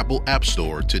or Apple App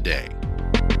Store today.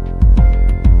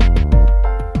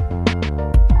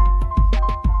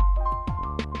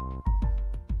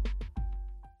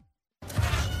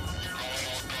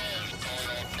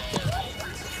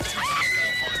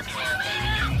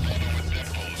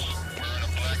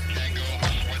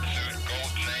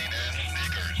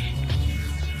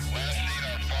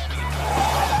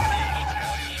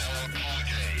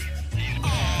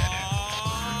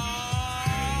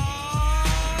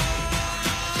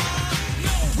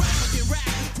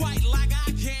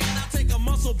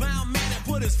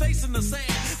 Face in the sand,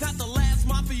 not the last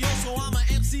mafioso. I'm a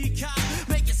MC cop.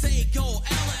 Make it say go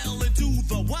LL and do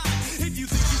the Y. If you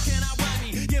think you cannot ride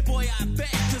me, yeah, boy, I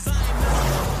bet. Cause I am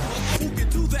not who can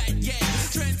do that yet.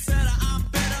 Trendsetter, I'm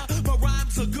better. My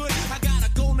rhymes are good. I got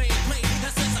a go name plate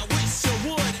that says I wish you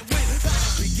would. And when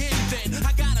battle begin, then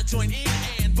I gotta join in.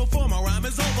 And before my rhyme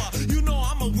is over, you know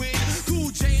I'ma win. Cool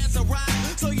J has a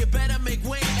rhyme, so you better make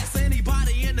way. Ask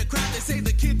anybody in the crowd, they say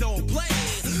the kid don't play.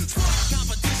 Sport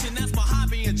competition, that's my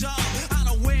hobby and job. I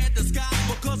don't wear disguise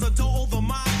because I don't over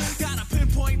my. Got a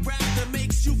pinpoint rap that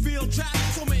makes you feel trapped.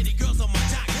 So many girls on my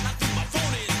jock, I think my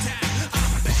phone is tapped.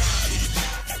 I'm back.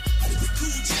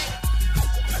 Cool J.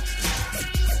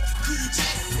 Cool J.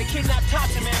 They kidnapped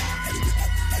Tasha, man.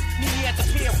 Need me at the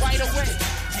pier right away.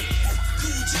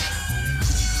 Cool J.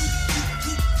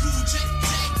 Cool J.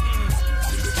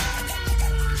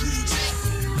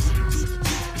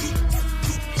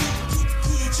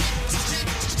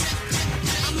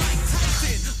 I'm like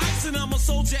Tyson, icing, I'm a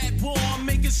so jack war. I'm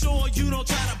making sure you don't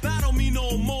try to battle me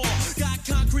no more. Got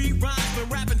concrete rhymes, been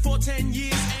rapping for 10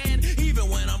 years. And even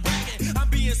when I'm bragging, I'm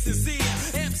being sincere.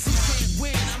 MC can't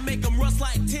win, I make them rust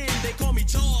like tin. They call me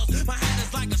Jaws, my hat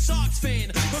is like a shark's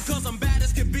fin. Because I'm bad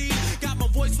as can be, got my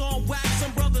voice on wax.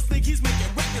 Some brothers think he's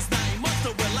making records, now he must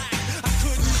have relaxed. I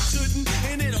couldn't, I shouldn't,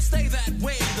 and it'll stay that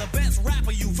way. The best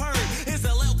rapper you've heard is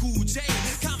LL Cool J.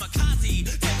 Kamikaze,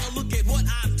 take a look at what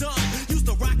I've done. Used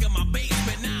to rock in my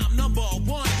basement, now I'm number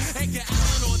one. Ain't get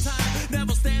Allen on time,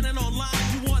 never standing on line.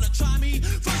 You wanna try me?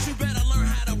 First you better learn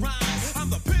how to rhyme. I'm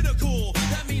the pinnacle,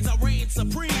 that means I reign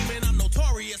supreme. And I'm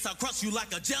notorious, I'll crush you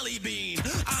like a jelly bean.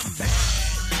 I'm bad.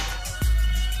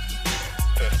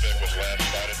 Suspect was last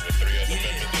spotted with 3 other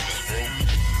members of his group.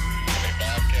 They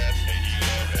Bobcats, they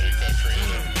E-Lab, Eddie Country,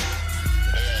 and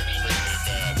they are extremely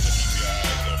bad, so keep your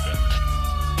eyes open.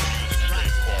 Use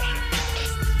extreme caution.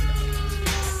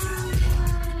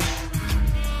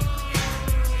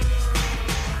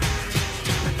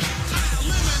 I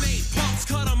eliminate punks,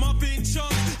 cut them up in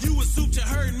chunks. You assumed you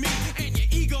heard me, and your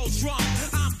ego's drunk.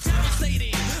 I'm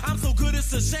devastating, I'm so good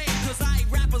it's a shame. Cause I eat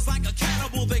rappers like a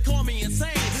cannibal, they call me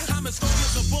insane. I'm as strong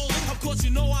as a bull, of course you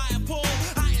know I am Paul.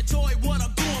 I enjoy what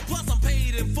I'm doing, plus I'm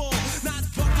paid in full. Not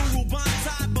buckaroo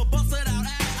bonsai, but busted out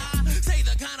ass. I say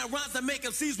the kind of rhymes that make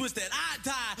MCs wish that I'd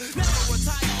die. Never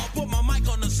retire or put my mic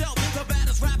on the shelf. The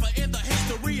baddest rapper in the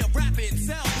history of rap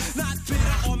itself. Not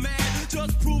bitter or mad,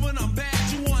 just proving I'm bad.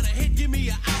 You want a hit, give me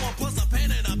an hour plus a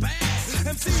pen and a bag.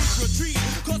 MCs retreat,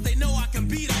 cause they know I can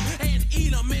beat them. And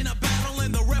eat them in a battle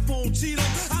and the ref won't cheat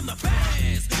them. I'm the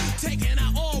baddest, taking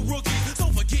out all rookies.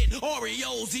 Don't forget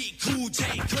Oreos, eat Cool J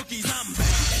cookies. I'm bad.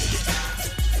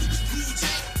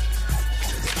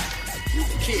 You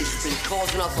kids been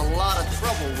causing us a lot of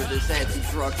trouble with this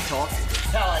anti-drug talk.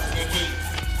 Tell us, Nicky.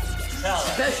 Tell us.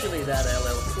 Especially that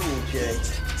LL Cool J.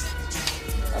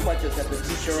 I might just have to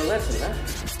teach her a lesson, huh?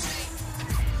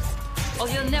 Oh,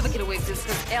 you'll never get away with this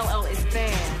because LL is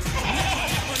bad.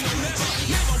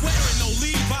 Never wearing no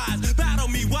Levi's. Battle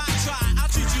me, why try? I'll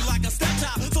treat you like a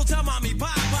stepchild, so tell mommy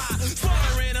bye-bye.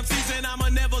 Swearing I'm seasoned, I'ma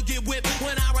never get whipped.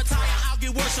 When I retire, I'll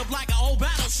get worshipped like an old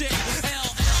battleship.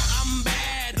 LL, I'm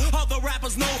bad. Other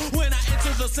rappers know when I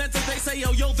enter the center, they say,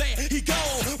 yo, there he go.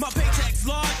 My paycheck's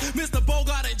large, Mr.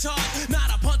 Bogart in charge.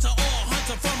 Not a punter or a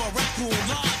hunter from a raccoon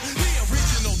lodge. The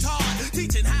original Todd,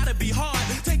 teaching how to be hard.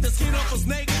 Take the skin off a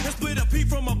snake and split a pea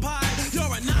from a pie. You're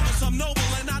a novice, I'm noble,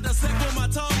 and I dissect with my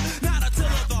tongue. Not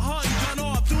Attila the Hun, Gun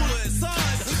or Abdullah his son.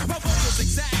 My vocals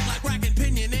exact like racking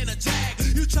pinion in a jag.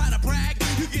 You try to brag,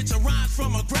 you get your rhymes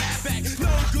from a grab bag.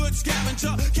 No good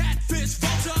scavenger, catfish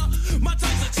vulture. My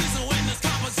tongue's a chisel in this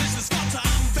composition sculpture.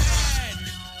 I'm bad.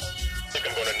 Think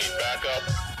I'm gonna need backup.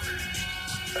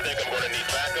 Think I'm gonna need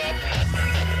backup.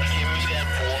 Give me that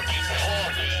porky.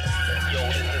 Yo,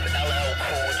 this is LL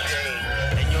Cool J,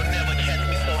 and you'll never catch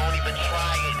me, so don't even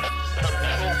try it. I'm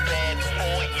too bad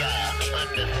for ya.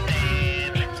 Understand?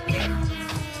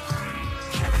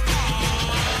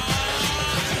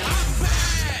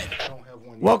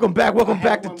 Welcome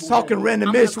back to Talking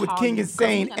Random-ish with King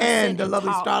Insane and the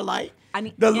lovely Starlight.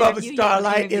 The lovely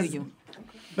Starlight is...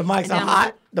 The mics are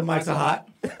hot. The mics are hot.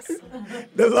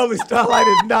 The lovely Starlight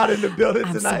is not in the building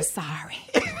tonight. I'm so sorry.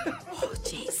 Oh,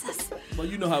 Jesus. Well,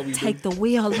 you know how we Take the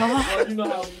wheel, Lord. Well, you know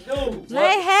how we do.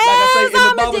 Lay Like I say, in hands the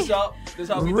on barber me. shop, that's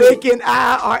how we Rick do. and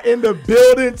I are in the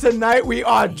building tonight. We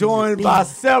are joined by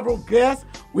several guests.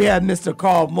 We have Mr.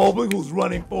 Carl Mobley, who's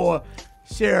running for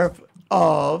Sheriff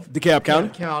of DeKalb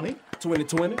County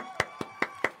 2020.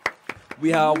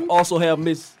 We also have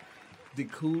Miss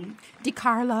DeCool.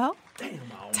 DiCarlo.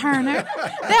 Turner.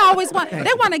 They always want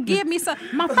to give me some.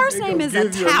 My first name is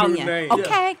give you a new Italian. name.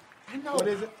 Okay? What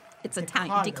is it? It's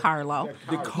Italian. DiCarlo.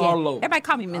 DeCarlo. Yeah. Everybody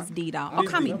call me Miss D, though. Oh,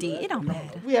 call me D. It don't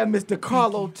matter. We have Mr.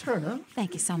 Carlo Turner.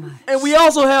 Thank you so much. And we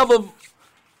also have a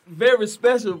very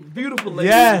special, beautiful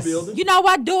lady in the building. You know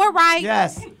what? Do it right.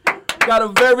 Yes. Got a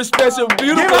very special,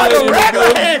 beautiful Give us lady a in the regular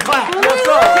building. hand clap. What's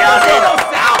up?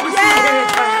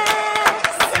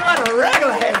 Give us a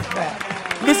regular hand clap.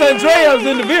 Miss Andrea's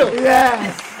in the building.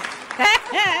 Yes.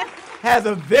 Has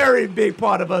a very big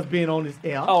part of us being on this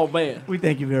air. Oh, man. We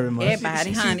thank you very much.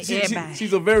 Everybody, honey, everybody.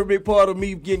 She's a very big part of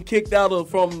me getting kicked out of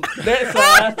from that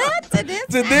side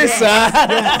to this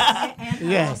side.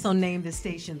 Yes. Also named the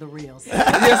station The Real.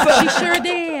 Yes, sir. She sure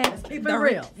did. Keep it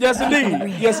real. Yes,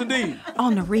 indeed. Yes, indeed.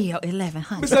 On the Rio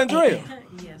 1100. Miss Andrea,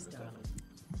 Yes, darling.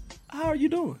 how are you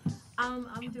doing? I'm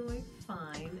doing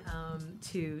fine.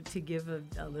 To give a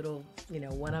little,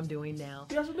 what I'm doing now.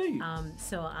 Yes, indeed.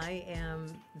 So I am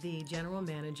the general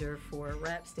manager for a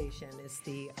rap station. It's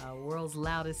the world's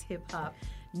loudest hip hop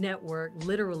network.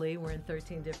 Literally, we're in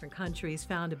 13 different countries,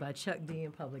 founded by Chuck D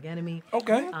and Public Enemy.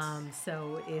 Okay.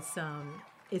 So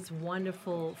it's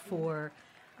wonderful for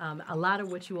a lot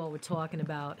of what you all were talking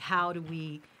about. How do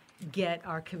we get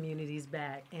our communities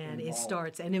back? And it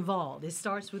starts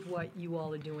with what you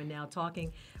all are doing now.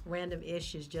 Talking Random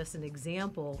Ish is just an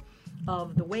example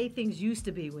of the way things used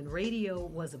to be when radio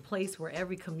was a place where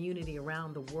every community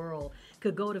around the world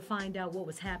could go to find out what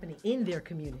was happening in their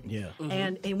community. Yeah.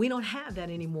 And we don't have that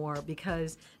anymore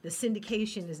because the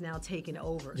syndication is now taking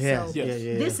over. Yes. So Yes.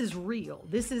 this is real.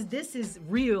 This is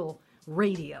real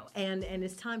radio, and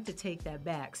it's time to take that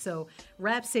back. So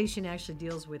Rap Station actually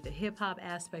deals with the hip hop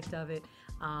aspect of it.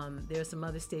 There are some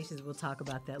other stations, we'll talk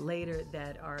about that later,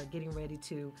 that are getting ready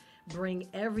to bring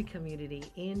every community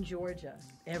in Georgia,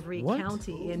 every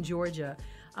county in Georgia,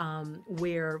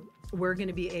 where we're going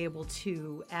to be able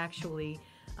to actually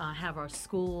have our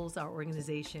schools, our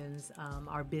organizations,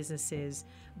 our businesses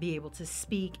be able to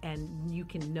speak, and you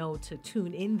can know to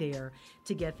tune in there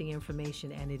to get the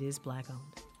information, and it is Black owned.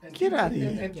 And Get out of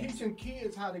here. And teaching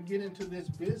kids how to get into this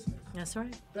business. That's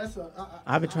right.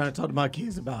 I've been trying to talk to my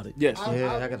kids about it. Yes.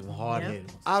 I got some hard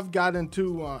heads. I've got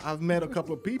into, I've met a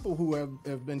couple of people who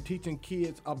have been teaching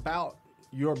kids about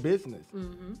your business.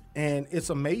 Mm-hmm. And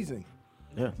it's amazing.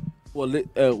 Yeah. Well,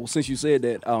 since you said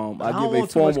that,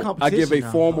 I give a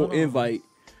formal invite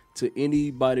to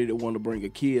anybody that want to bring a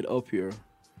kid up here.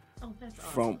 Oh, that's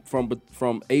awesome.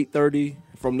 From 8:30,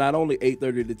 from not only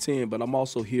 8:30 to 10, but I'm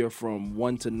also here from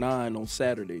 1 to 9 on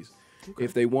Saturdays. Okay.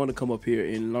 If they want to come up here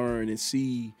and learn and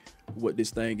see what this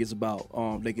thing is about,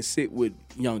 they can sit with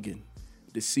youngin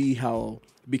to see how.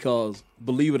 Because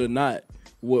believe it or not,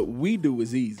 what we do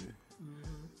is easy.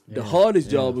 The hardest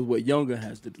job is what Youngin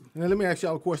has to do. Now let me ask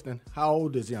y'all a question. How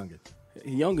old is Youngin?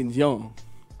 Youngin's young.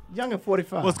 Youngin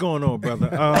 45. What's going on, brother?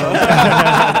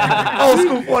 Old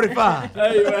school 45.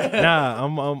 Hey, man. Nah,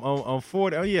 I'm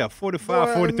 40. Oh yeah, 45,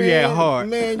 Boy, 43 man, at heart.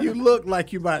 Man, you look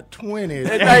like you about 20.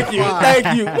 Thank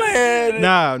you, man.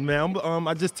 Nah, man,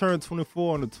 I just turned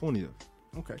 24 on the 20th.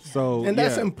 Okay. So and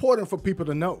that's important for people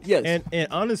to know. Yes. And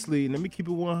honestly, let me keep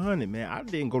it 100, man. I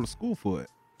didn't go to school for it.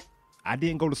 I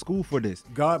didn't go to school for this.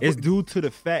 It's due to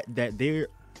the fact that they're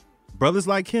brothers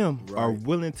like him are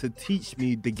willing to teach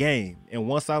me the game. And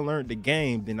once I learned the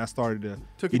game, then I started to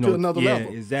took it to another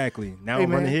level. Yeah, exactly. Now I'm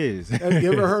running his. Have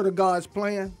you ever heard of God's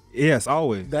plan? Yes,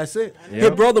 always. That's it. Yep. His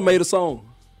brother made a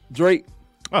song. Drake.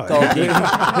 Oh,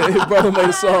 his brother made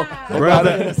a song.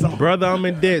 Brother, I'm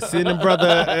in debt. Send the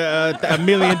brother $1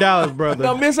 million, brother.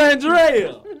 Now, Miss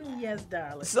Andrea. Yes,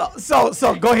 darling.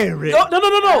 So go ahead, Rick. No. No,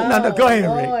 go ahead,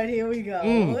 Rick. Lord, here we go.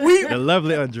 The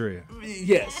lovely Andrea.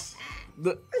 Yes.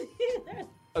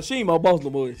 She ain't my boss no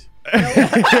more. No,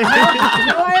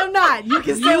 I am not. You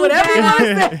can say whatever you want to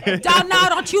say.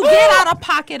 Don't you get out of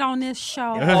pocket on this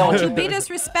show. Don't you be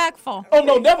disrespectful. Oh,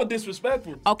 no, never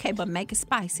disrespectful. Okay, but make it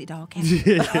spicy, though, okay?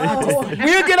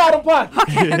 We'll get out of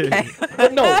pocket. Okay.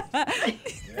 But no.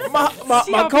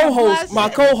 My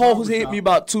co-host hit me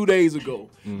about 2 days ago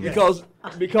because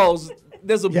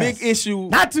there's a big issue.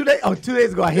 Not 2 days. Oh, 2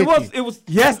 days ago I hit you. It was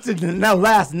yesterday. No,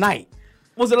 last night.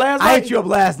 Was it last night? I hit you up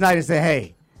last night and said,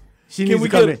 "Hey, she needs to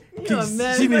come in.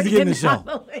 She needs to get in the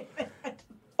show."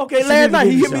 Okay, last night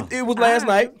he hit me. It was last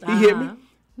night he hit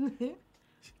me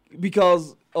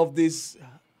because of this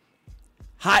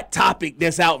hot topic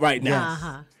that's out right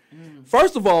now.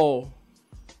 First of all,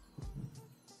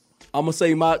 I'm gonna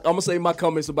say my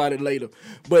comments about it later,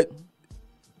 but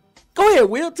go ahead,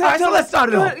 Will. All right, so let's start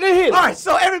it off. All right,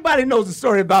 so everybody knows the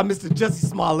story about Mr. Jussie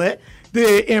Smollett,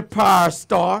 the Empire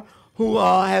star, who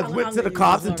went to the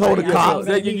cops and told the cops.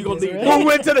 Who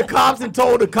went to the cops and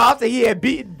told the cops that he had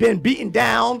been beaten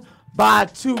down by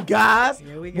two guys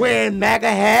wearing MAGA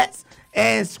hats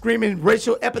and screaming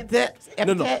racial epithets.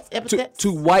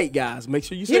 Two white guys. Make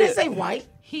sure you say He didn't say white.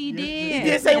 He did. He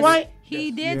did say white? He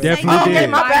did Definitely say did. Okay,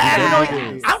 my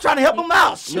bad. I'm trying to help him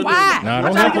out. Why? Nah,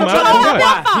 don't help him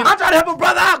out. I'm trying to help a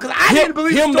brother out because I didn't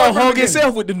believe the him story don't from hug the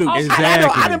himself with the news.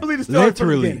 Exactly. I didn't believe the story from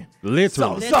the beginning.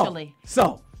 Literally.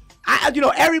 So,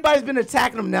 everybody's been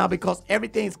attacking him now because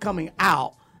everything's coming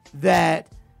out that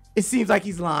it seems like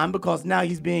he's lying because now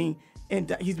he's being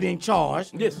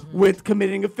charged with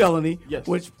committing a felony,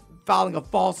 which filing a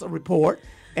false report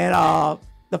and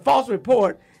the false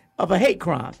report of a hate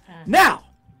crime. Now,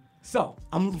 so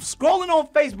I'm scrolling on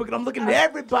Facebook and I'm looking at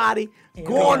everybody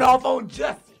going off on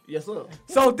Jussie. Yes, sir.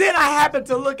 So then I happened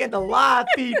to look at the live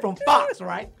feed from Fox,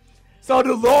 right? So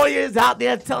the lawyers out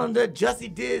there telling that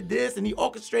Jussie did this and he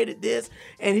orchestrated this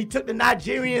and he took the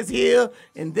Nigerians here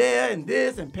and there and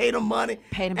this and paid them money.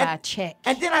 Paid him by a check.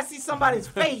 And then I see somebody's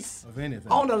face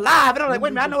on the live and I'm like, wait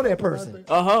a minute, I know that person.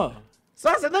 Uh-huh. So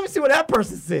I said, let me see what that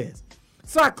person says.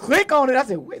 So I click on it. I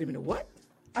said, wait a minute, what?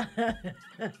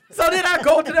 So then I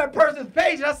go to that person's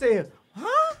page and I said,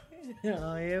 huh?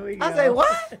 Oh, here we go. I said,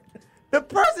 what? The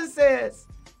person says,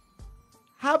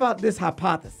 how about this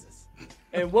hypothesis?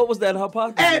 And what was that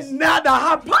hypothesis? And now the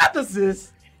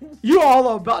hypothesis, you all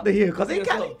are about to hear, because it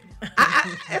got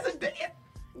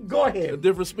go ahead. A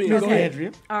different spin. Miss Go ahead.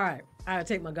 Andrea. All right. I'll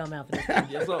take my gum out for this.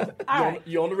 Yes, sir. All right.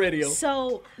 You're on the radio.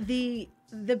 So the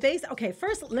base. Okay,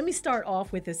 first let me start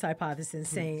off with this hypothesis and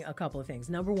saying a couple of things.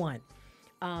 Number one,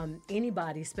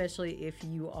 anybody, especially if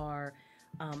you are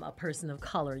a person of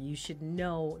color, you should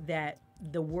know that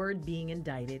the word being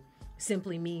indicted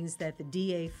simply means that the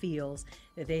DA feels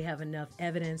that they have enough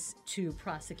evidence to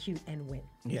prosecute and win.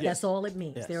 Yes. That's all it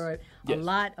means. Yes. There are Yes. a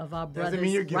lot of our Doesn't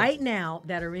mean you're brothers guilty. right now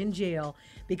that are in jail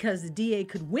because the DA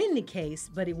could win the case,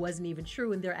 but it wasn't even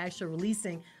true, and they're actually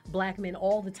releasing black men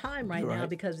all the time right You're now right.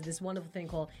 because of this wonderful thing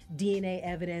called DNA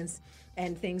evidence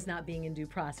and things not being in due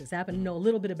process. I happen to know a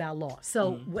little bit about law.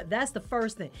 So that's the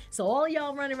first thing. So all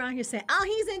y'all running around here saying, oh,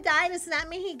 he's indicted, it's not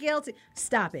mean he's guilty.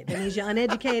 Stop it. That means you're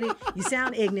uneducated, you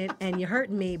sound ignorant, and you're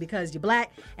hurting me because you're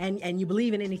black and you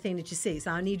believe in anything that you see.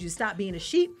 So I need you to stop being a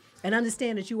sheep and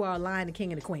understand that you are a lion, the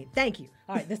king, and the queen. Thank you.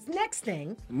 All right, this next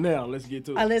thing. Now, let's get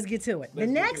to it. Let's get to it. The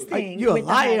next thing. You're a with the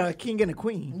lion, hy- a king, and a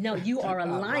queen. No, you are a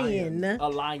lion. A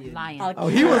lion. Oh,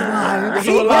 he was lying.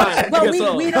 So a lion. But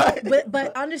Yes, we sir. don't.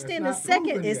 But understand the It's not second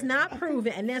proven is yet. not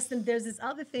proven, and there's this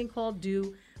other thing called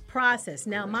due process.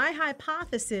 Now, my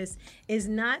hypothesis is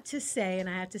not to say, and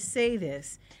I have to say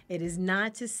this, it is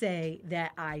not to say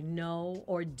that I know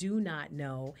or do not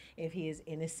know if he is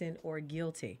innocent or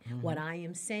guilty. What I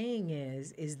am saying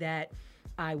is that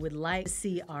I would like to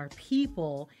see our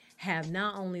people have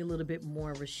not only a little bit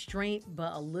more restraint,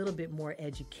 but a little bit more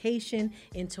education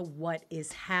into what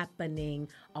is happening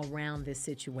around this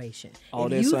situation. All If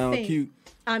that you sound think- cute.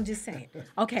 I'm just saying.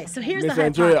 Okay, so here's Miss the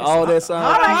Andrea, hypothesis. all that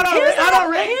sound Here's the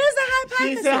She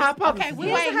hypothesis. said hypothesis. Okay,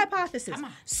 here's the hypothesis.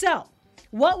 So,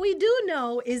 what we do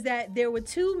know is that there were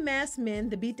two masked men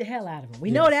that beat the hell out of him.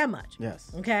 We know that much.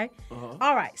 Yes. Okay?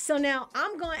 All right, so now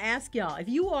I'm going to ask y'all, if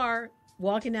you are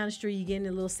walking down the street, you're getting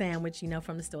a little sandwich,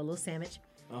 from the store, a little sandwich,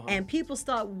 and people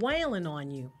start wailing on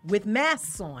you with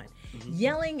masks on,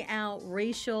 yelling out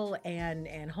racial and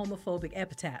homophobic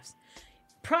epitaphs,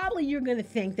 probably you're going to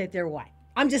think that they're white.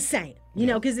 I'm just saying,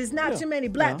 because there's not too many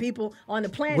black people on the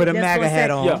planet With a that's MAGA gonna hat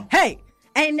say, on. Hey,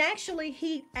 and actually,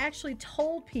 he actually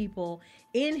told people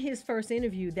in his first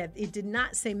interview that it did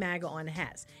not say MAGA on the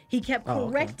hats. He kept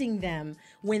correcting them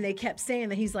when they kept saying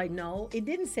that. He's like, no, it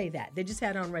didn't say that. They just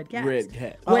had on red caps. Red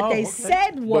hat. What they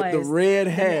said was. But the red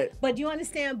hat. But you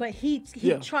understand, but he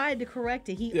tried to correct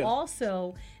it. He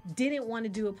also didn't want to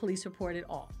do a police report at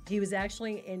all. He was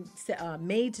actually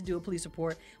made to do a police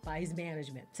report by his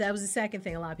management. So that was the second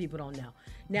thing a lot of people don't know.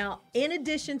 Now, in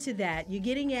addition to that, you're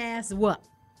getting your ass whooped.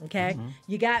 Okay,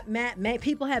 you got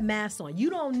people have masks on.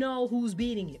 You don't know who's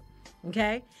beating you.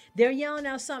 Okay, they're yelling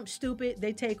out something stupid.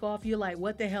 They take off. You're like,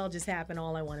 what the hell just happened?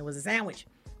 All I wanted was a sandwich.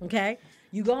 Okay,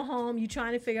 you go home. You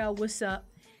trying to figure out what's up.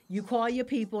 You call your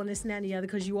people and this and that and the other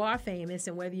because you are famous,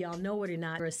 and whether y'all know it or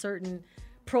not, there are certain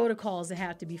protocols that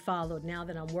have to be followed. Now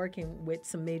that I'm working with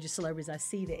some major celebrities, I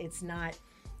see that it's not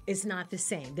the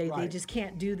same. They just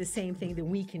can't do the same thing that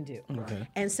we can do. Okay.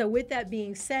 And so with that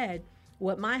being said,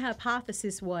 what my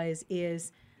hypothesis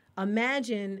is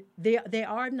imagine they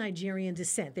are of Nigerian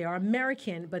descent. They are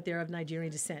American, but they're of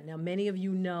Nigerian descent. Now, many of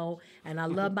you know, and I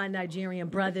love my Nigerian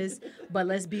brothers, but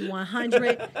let's be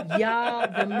 100.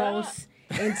 Y'all the most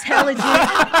intelligent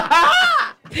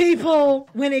people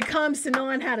when it comes to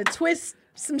knowing how to twist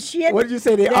some shit. What did you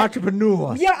say? They're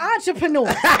entrepreneurs. You're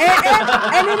entrepreneurs.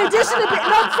 and in addition to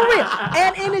for real.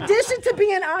 And in addition to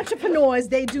being entrepreneurs,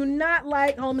 they do not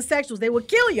like homosexuals. They will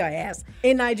kill your ass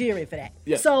in Nigeria for that.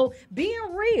 Yeah. So being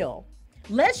real,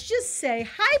 let's just say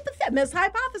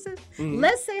hypothesis.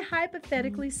 Let's say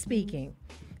hypothetically speaking,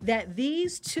 that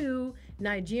these two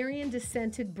Nigerian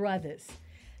descended brothers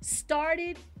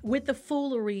started with the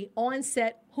foolery on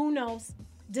set, who knows,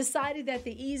 decided that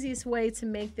the easiest way to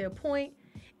make their point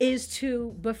is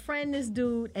to befriend this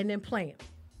dude and then play him,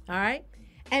 all right?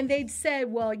 And they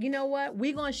said, well, you know what?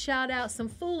 We're going to shout out some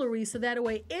foolery so that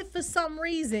way, if for some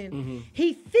reason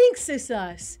he thinks it's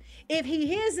us, if he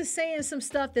hears us saying some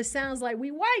stuff that sounds like we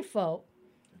white folk,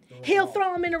 he'll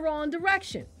throw him in the wrong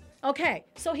direction. Okay,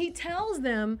 so he tells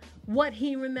them what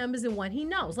he remembers and what he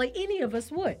knows, like any of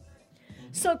us would.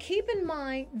 So keep in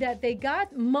mind that they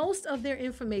got most of their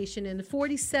information in the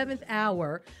 47th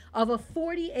hour of a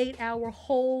 48-hour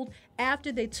hold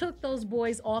after they took those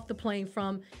boys off the plane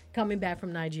from coming back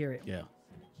from Nigeria. Yeah.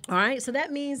 All right, so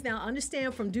that means now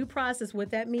understand from due process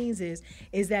what that means is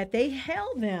that they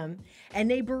held them and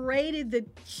they berated the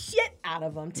shit out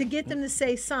of them to get them to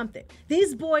say something.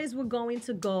 These boys were going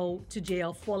to go to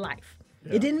jail for life.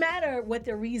 Yeah. It didn't matter what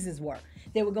their reasons were.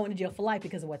 They were going to jail for life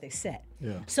because of what they said.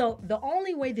 Yeah. So the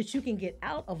only way that you can get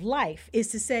out of life is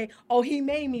to say, oh, he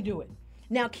made me do it.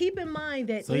 Now, keep in mind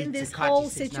that in this whole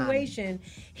situation,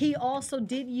 he also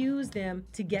did use them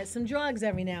to get some drugs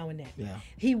every now and then.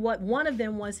 Yeah. One of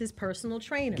them was his personal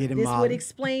trainer. This would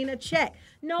explain a check.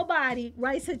 Nobody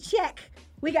writes a check.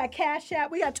 We got Cash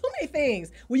App. We got too many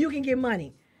things where you can get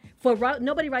money.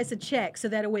 Nobody writes a check so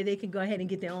that way they can go ahead and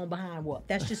get their own behind whooped.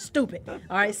 That's just stupid. All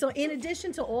right. So in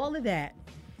addition to all of that,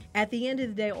 at the end of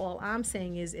the day, all I'm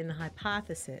saying is in the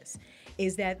hypothesis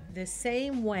is that the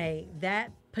same way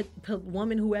that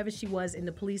woman, whoever she was in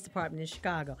the police department in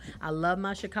Chicago, I love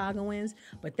my Chicagoans,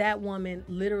 but that woman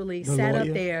literally sat up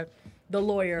there, the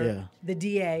lawyer, the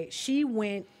DA, she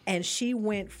went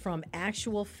from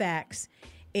actual facts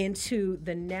into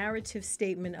the narrative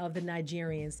statement of the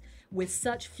Nigerians with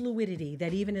such fluidity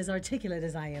that even as articulate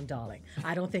as I am, darling,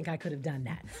 I don't think I could have done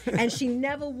that. And she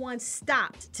never once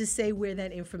stopped to say where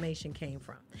that information came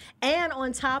from. And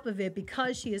on top of it,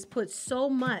 because she has put so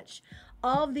much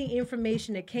of the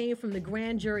information that came from the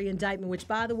grand jury indictment, which,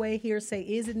 by the way, hearsay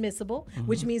is admissible,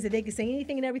 which means that they can say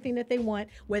anything and everything that they want,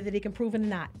 whether they can prove it or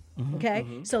not. Okay?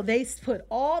 So they put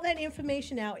all that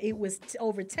information out. It was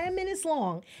over 10 minutes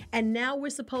long, and now we're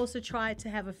supposed to try to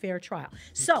have a fair trial.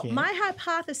 So my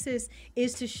hypothesis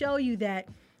is to show you that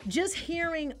just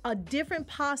hearing a different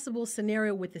possible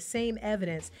scenario with the same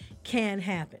evidence can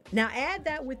happen. Now, add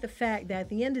that with the fact that at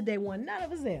the end of the day, none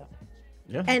of us there.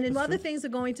 Yeah, and then other things are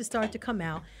going to start to come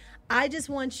out. I just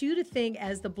want you to think,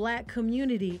 as the black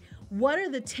community, what are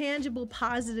the tangible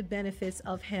positive benefits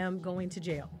of him going to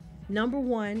jail? Number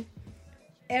one,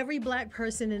 every black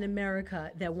person in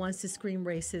America that wants to scream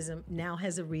racism now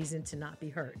has a reason to not be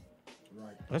heard.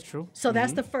 Right. That's true. So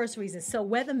that's the first reason. So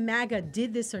whether MAGA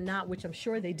did this or not, which I'm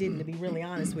sure they didn't, to be really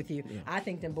honest with you, I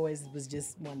think them boys was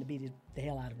just wanting to beat the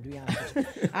hell out of him, to be honest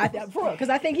with you. For real, because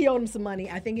I think he owed him some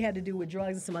money. I think it had to do with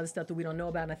drugs and some other stuff that we don't know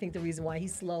about. And I think the reason why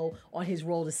he's slow on his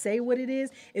role to say what it is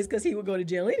because he would go to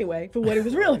jail anyway for what it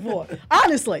was really for.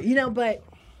 Honestly, but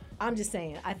I'm just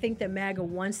saying, I think that MAGA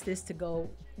wants this to go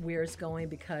where it's going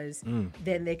because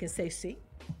then they can say, see,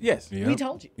 yes, we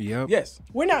told you. Yep. Yes,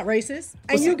 we're not racist,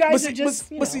 and you guys are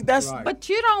just. But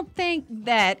you don't think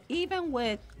that even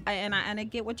with, and I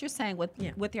get what you're saying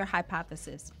with your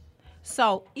hypothesis.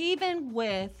 So even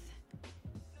with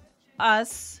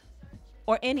us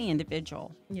or any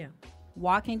individual,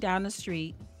 walking down the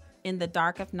street in the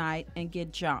dark of night and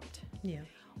get jumped. Yeah.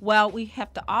 Well, we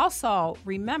have to also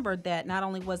remember that not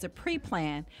only was it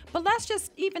pre-planned, but let's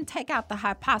just even take out the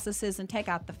hypothesis and take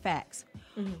out the facts.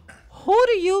 Who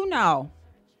do you know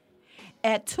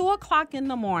at 2 o'clock in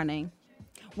the morning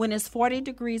when it's 40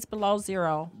 degrees below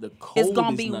zero is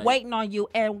going to be waiting on you?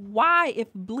 And why, if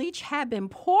bleach had been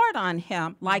poured on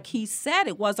him like he said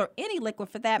it was, or any liquid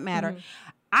for that matter,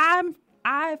 I'm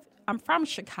from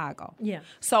Chicago. Yeah.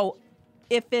 So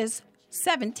if it's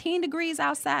 17 degrees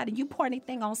outside and you pour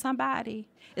anything on somebody,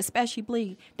 especially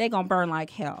bleach, they're going to burn like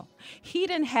hell. He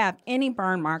didn't have any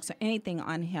burn marks or anything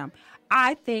on him.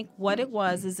 I think what it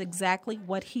was is exactly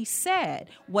what he said.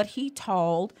 What he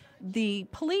told the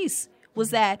police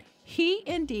was that he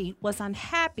indeed was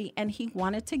unhappy and he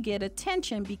wanted to get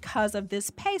attention because of this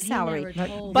pay salary. He never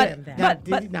told them that.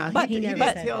 He didn't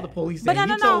tell the police that.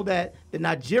 He told that the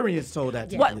Nigerians told that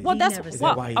to the police. Well, that's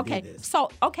why he okay. did this. So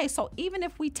even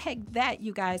if we take that,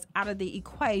 you guys, out of the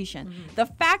equation, the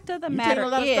fact of the You matter taking a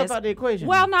lot of is, stuff out of the equation.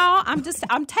 well, no,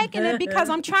 I'm taking it because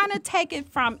I'm trying to take it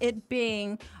from it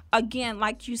being, again,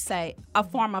 like you say, a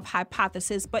form of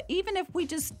hypothesis. But even if we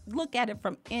just look at it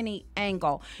from any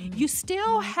angle, you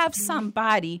still have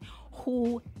somebody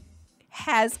who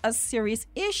has a serious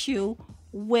issue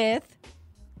with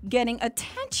getting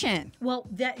attention. Well,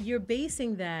 that you're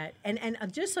basing that, and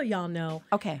just so y'all know,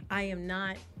 okay, I am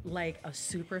not like a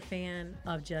super fan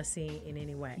of Jussie in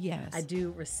any way. Yes. I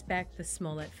do respect the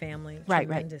Smollett family Right.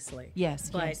 tremendously. Yes,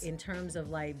 But yes. in terms of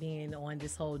like being on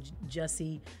this whole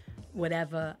Jussie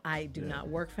whatever, I do not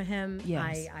work for him.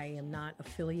 Yes. I am not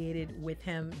affiliated with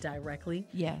him directly.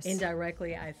 Yes.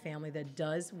 Indirectly, I have family that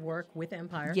does work with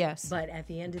Empire. Yes. But at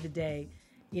the end of the day,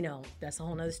 that's a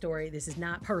whole nother story. This is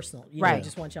not personal. I Right.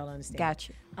 just want y'all to understand.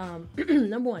 Gotcha.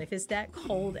 Number one, if it's that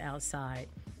cold outside,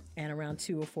 and around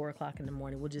 2 or 4 o'clock in the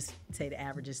morning, we'll just say the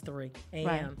average is 3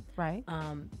 a.m. Right.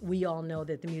 We all know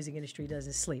that the music industry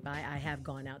doesn't sleep. I have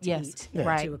gone out to Yes. eat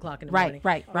Right. at 2 o'clock in the Right, morning.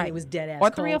 right, and right. it was dead ass Or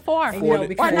cold. 3 or 4. And, you know,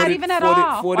 because Or not even at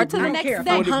all. Or to the next day.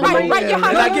 I'm hungry. Right, you're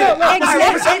hungry.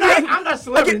 I'm not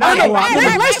celebrity.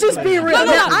 Let's just be real.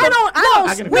 No, I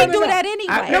don't. we do that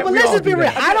anyway. No, but let's just be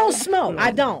real. I don't smoke.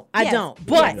 I don't.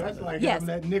 But yes.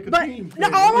 But no,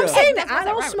 all I'm saying that I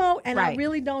don't Right. smoke and I Right.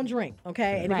 really don't drink.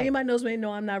 Okay, and if Right. anybody knows me, they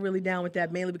know I'm not really down with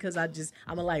that. Mainly because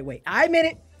I'm a lightweight. I admit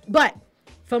it. But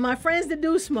for my friends that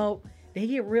do smoke, they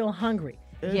get real hungry.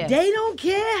 Yes. They don't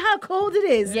care how cold it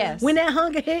is. Yes. When that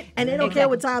hunger hit, and they don't care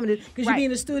what time it is, because you Right. be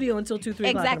in the studio until 2, 3 o'clock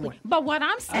in the Exactly. morning. But what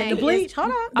I'm saying And the bleach, is,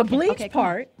 hold on, the Okay, bleach okay, come on.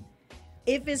 part.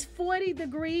 If it's 40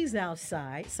 degrees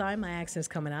outside, sorry, my accent's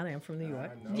coming out. I am from New York.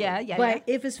 Yeah, yeah, But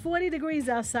if it's 40 degrees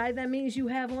outside, that means you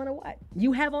have on a what?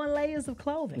 You have on layers of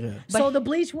clothing. Yeah. So the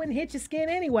bleach wouldn't hit your skin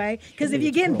anyway, because if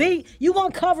you're getting beat, you're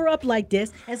going to cover up like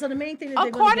this. And so the main thing that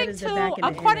they're going to get is the back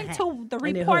and according the to the and the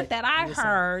report hood. that I Just saying.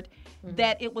 heard,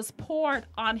 that it was poured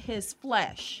on his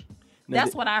flesh. Now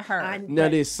That's what I heard. Now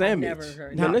this sandwich. never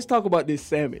heard Now that. let's talk about this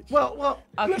sandwich. Well,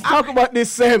 Let's talk about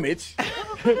this sandwich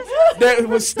that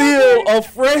was still a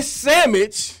fresh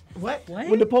sandwich. What?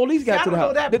 When the police got See, to the I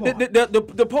house, don't know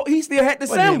that part. he still had the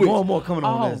Wait a minute, sandwich. more and more coming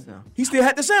on this now. He still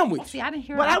had the sandwich. See, I didn't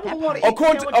hear But I about wouldn't that want part. to eat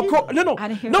According to, I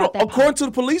didn't hear no, about that according part. to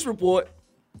the police report,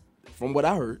 from what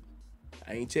I heard,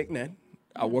 I ain't checked nothing.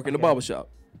 I work in the barber shop.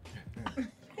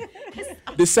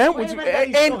 The sandwich,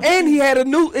 and he had a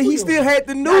noose, and he still had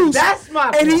the noose, that's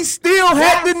my and he point. still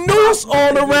had the noose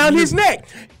on around his neck,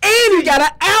 and he got an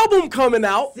album coming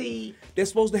out. See, they're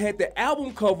supposed to have the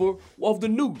album cover of the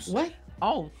noose. What?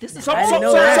 Oh, this is Some about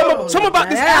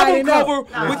this That I album didn't know.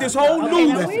 cover with this whole Okay,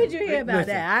 now noose. where did you hear about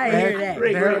that? I didn't hear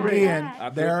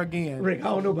that. There again. Rick, I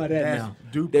don't know about that That's now.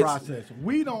 due process.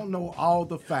 We don't know all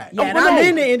the facts. Yeah, and I'm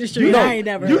in the industry, and I ain't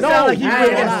never heard sound like you that.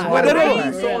 read I ain't what heard it that.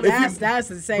 is. Yeah, that's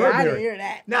to say, I didn't hear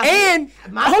that. Now, And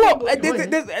my hold on, people-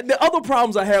 the other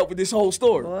problems I have with this whole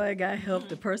story. Boy, God help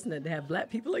the person that had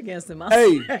black people against him.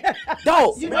 Hey,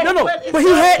 dog, You know, no, but it's but he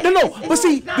not- had no. it's But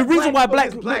see, not the reason why black black,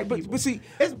 people, it's black but people. see,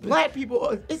 it's black people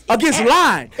it's against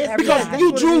lying it's because everybody. he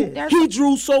That's drew what he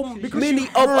drew so many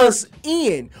of us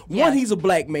in. One, he's a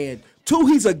black man. Two,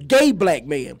 he's a gay black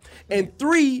man, and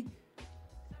three,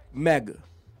 MAGA.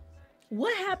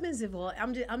 What happens if all?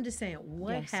 I'm just saying.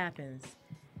 What happens?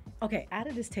 Okay, out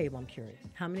of this table, I'm curious.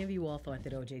 How many of you all thought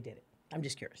that OJ did it? I'm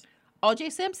just curious. O.J.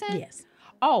 Simpson? Yes.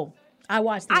 Oh, I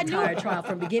watched the I knew entire it. trial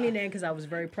from beginning to end because I was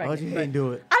very pregnant. OJ but didn't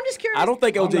do it. I'm just curious. I don't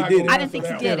think OJ did it. I didn't think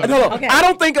he did it. No, Okay. I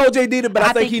don't think OJ did it, but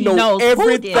I think he knows knows who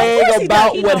did it. everything Of course he about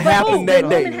does. He what knows. But happened the that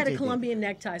woman day. had a Colombian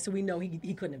necktie, so we know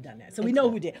he couldn't have done that. So we know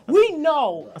who did it. We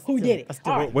know who did it.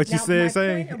 All right. What you Now, said, my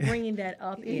say? point of bringing that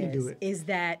up didn't do it. is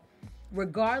that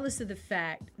regardless of the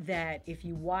fact that if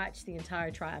you watch the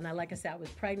entire trial, and like I said, I was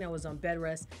pregnant, I was on bed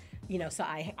rest, so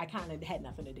I kind of had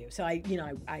nothing to do. So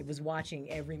I was watching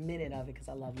every minute of it because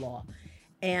I love law.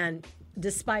 And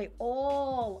despite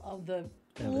all of the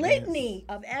litany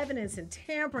of evidence and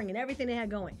tampering and everything they had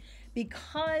going,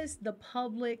 because the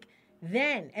public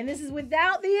then, and this is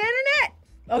without the internet,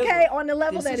 okay, on the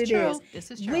level This that is it true. is,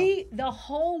 This is true. the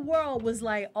whole world was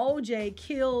like, OJ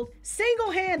killed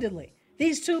single-handedly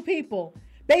these two people,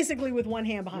 basically with one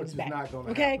hand behind his back. not gonna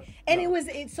Okay, happen.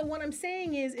 and so what I'm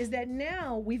saying is that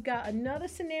now we've got another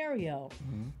scenario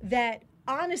Mm-hmm. that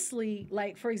honestly,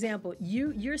 like for example,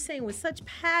 you're saying with such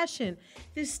passion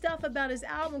this stuff about his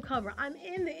album cover. I'm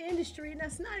in the industry, and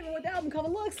that's not even what the album cover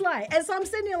looks like. And so I'm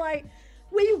sitting there like,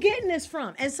 where you getting this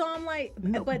from? And so I'm like,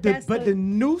 but the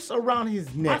noose around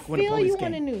his neck I when the feel police you came.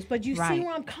 on the news, but you see Right.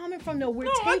 where I'm coming from. Though we're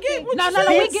I get taking what No, you're no, no,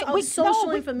 saying. bits of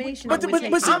social information. But that we're see,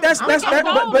 taking. that's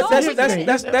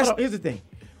Here's the that's thing.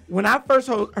 When I first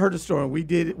heard the story,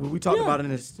 we talked about it in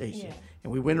this station, Yeah.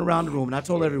 and we went around the room, and I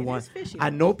told everyone, is fishy.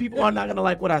 I know people are not gonna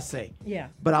like what I say, Yeah.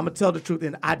 but I'm gonna tell the truth,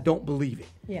 and I don't believe it,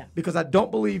 Yeah. because I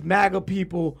don't believe MAGA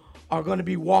people are gonna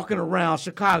be walking around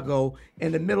Chicago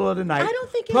in the middle of the night. I don't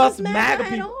think it plus was MAGA at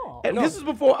people. all. And this is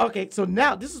before. Okay, so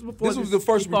now this is before. This was the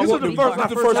first This was report. the first. This was the my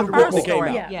first report that report came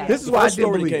out. Yeah. This is why I First didn't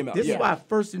story that believe came it. out. This Yeah. is why I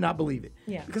first did not believe it.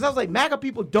 Yeah. Because I was like, MAGA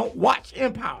people don't watch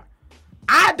Empire.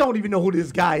 I don't even know who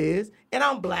this guy is, and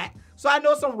I'm black, so I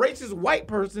know some racist white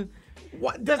person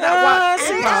does not watch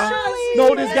Empire. Know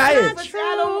who this guy is.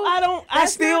 I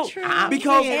still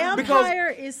because Empire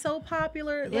is so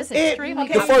popular. It's extremely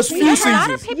The first few There's a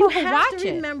lot of seasons. people You who have watch to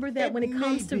it. remember that when it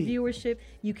comes to may be. viewership,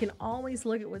 you can always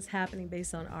look at what's happening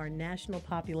based on our national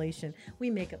population. We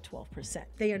make up 12%.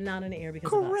 They are not on the air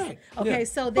because of Correct. us. Okay, Yeah.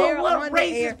 so But they're what on the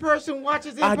air. racist person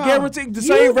watches I Empire? guarantee the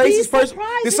same You'd be racist person,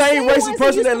 surprised. the same ones racist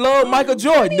person used that to- loved Michael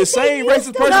Jordan, the same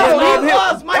racist person that No, loved he him.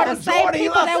 loves Michael The same Jordan. He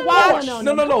people loves that sports. watch.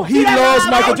 No. He loves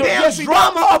Michael Jordan. Yes, he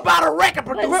drama about a record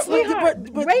But, producer.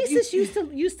 sweetheart, but racists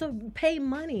used to pay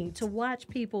money to watch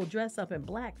people dress up in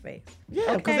blackface.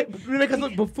 Yeah, Okay. because they make us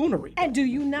look buffoonery. And do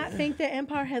you not think that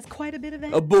Empire has quite a bit of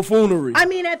that? A buffoonery. I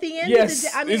mean, at the end Yes, of the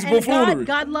day, I mean, it's and buffoonery.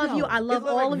 God love you. I love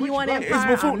It's all like of you on witchcraft.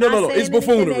 Empire. It's buffoonery. I'm No, not no, saying it's anything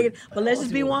buffoonery. negative, but let's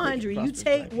just be 100. You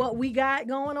take what we got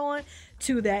going on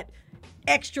to that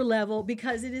extra level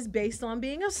because it is based on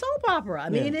being a soap opera. I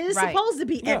mean, it is Right. supposed to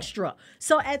be extra.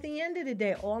 So at the end of the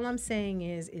day, all I'm saying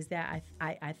is that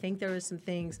I think there are some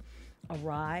things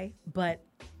awry, but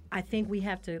I think we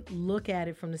have to look at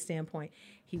it from the standpoint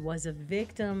he was a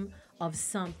victim of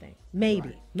something.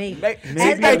 Maybe. Thank you. And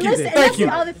Thank you. that's the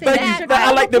other thing. Thank you. That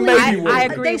I like the Chicago maybe police- word. I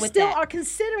agree They with still that. are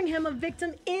considering him a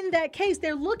victim in that case.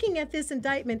 They're looking at this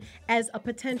indictment as a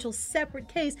potential separate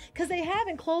case because they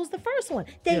haven't closed the first one.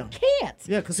 They can't.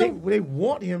 Yeah, because So- they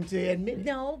want him to admit it.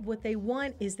 No, what they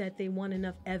want is that they want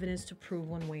enough evidence to prove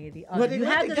one way or the other. But they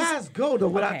let the guys go, though,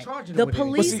 without charging The them with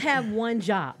anything. police But see- have one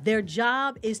job. Their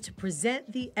job is to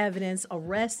present the evidence,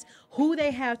 arrest who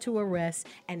they have to arrest,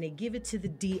 and they give it to the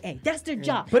DA. That's their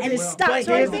job. But And it well, stops but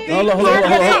right here's the there. thing. Hold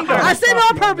on. I said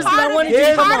it on purpose because I wanted you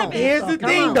to come on. Here's the Come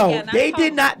thing, on. though. Yeah, not They part did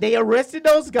of not. They arrested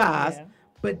those guys,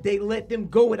 but they let them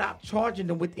go without charging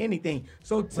them with anything.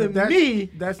 So to me,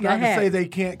 that's not to say they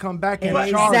can't come back and charge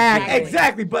exactly, them.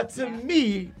 exactly. But to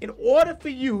me, in order for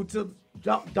you to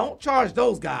don't charge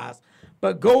those guys,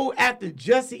 but go after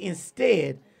Jussie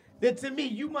instead, then to me,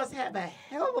 you must have a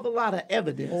hell of a lot of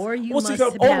evidence. Or you Well, must see,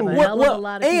 have a hell of a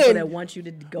lot of people and that want you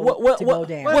to go down.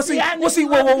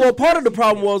 Well, part of the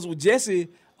problem was with Jesse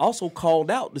also called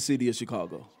out the city of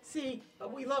Chicago. See,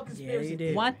 we love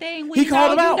conspiracy. One thing He we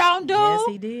called know him you out. don't do. Yes,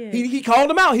 he did. He called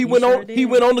him out. He went on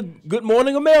the Good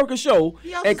Morning America show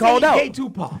and called out. Gay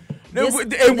Tupac.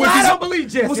 I don't believe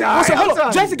Jesse. Hold I'm on.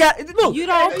 sorry. Jesse got look. You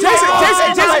don't Jesse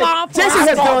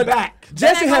has done back.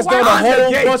 Jesse has the done a worst.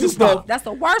 whole bunch of stuff. That's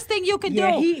the worst thing you can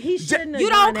Yeah, do. he shouldn't have You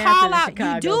don't gone call after the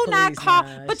out. Chicago You do not police. call.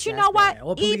 Nah, But you that's know what? bad.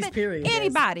 Or police, Even period. That's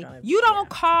anybody, kind of- you don't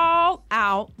call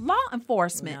out law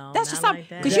enforcement. No, That's just not something like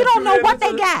that. because you don't know what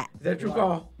they got. Is that true,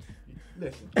 Carl?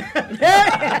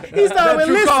 He started with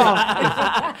listen.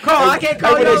 Carl, I can't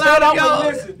call you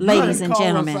out. Ladies and Call us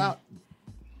gentlemen, out.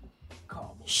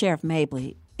 Sheriff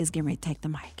Mabley is getting ready to take the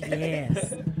mic.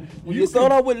 Yes. You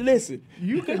start off with listen.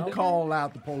 You can call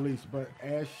out the police, but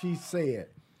as she said,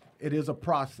 it is a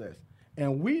process.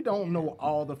 And we don't know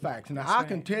all the facts. Now, I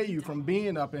can tell you from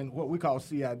being up in what we call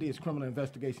CID, it's Criminal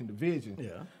Investigation Division,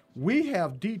 we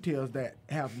have details that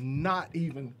have not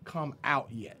even come out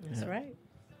yet. That's right.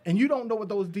 And you don't know what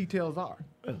those details are.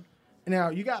 Now,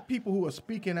 you got people who are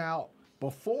speaking out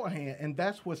beforehand, and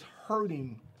that's what's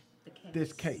hurting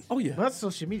this case. Oh yeah. That's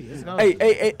social media.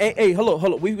 Hey, hello.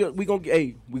 We gonna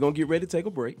get ready to take a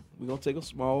break. We're gonna take a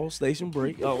small station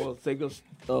break. Take a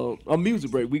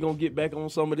music break. We're gonna get back on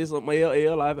some of this on my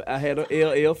LL. I had an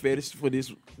LL fetish for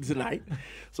this tonight.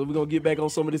 So we're gonna get back on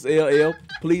some of this LL.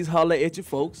 Please holler at your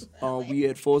folks. We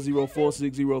at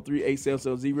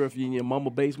 404-603-8770 if you're in your mama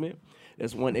basement.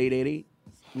 That's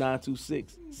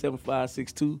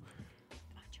 1-888-926-7562.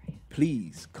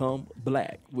 Please come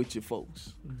black with your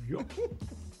folks. Yeah.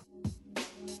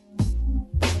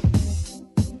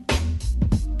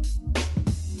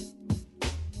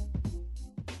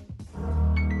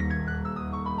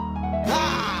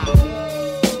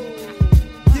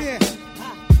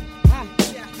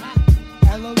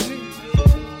 L.O.G.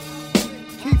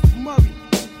 Keith Murray.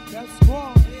 That's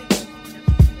wrong.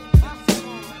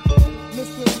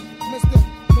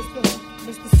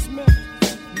 Mr. Smith.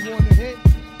 You want to hit?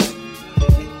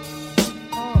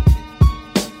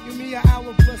 Give me an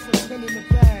hour plus a pen in the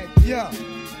bag. Yeah.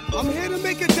 I'm here to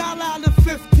make $1 out of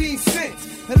 15 cents.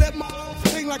 And let my own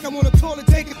thing like I'm on a toilet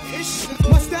taking ish.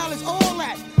 My style is all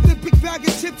that. The big bag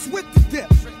of chips with the dip.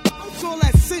 It's all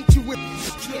that sensuous.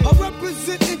 I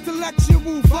represent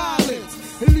intellectual violence.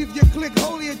 And leave your clique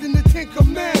holier than the 10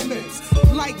 Commandments.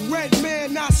 Like Red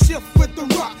Man, I shift with the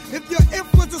rock. If your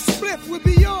if was a spliff, we'd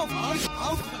be off.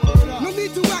 No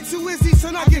need to act so easy,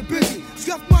 son, I get busy.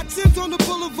 Scuff my chips on the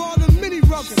boulevard of many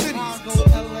rough cities.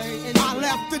 I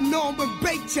left the norm and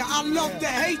bait ya. I love to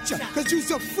hate ya, cause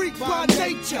you's a freak by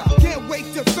nature. Can't wait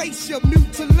to face ya,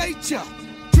 mutilate ya.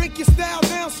 break your style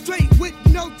down straight with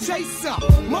no chaser.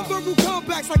 My verbal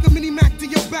comebacks like a mini Mac to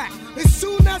your back. As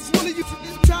soon as one of you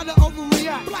try to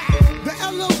overreact, the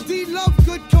LOD love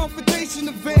good confrontation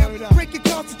of vamp. Break your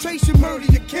concentration, murder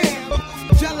your camp.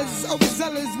 Jealous,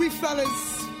 overzealous, we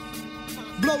fellas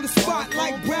blow the spot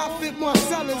like Brad Fit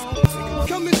Marcellus.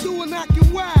 Coming through and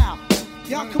acting wild.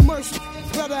 Y'all commercial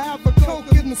better have a coke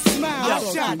and a smile.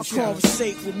 I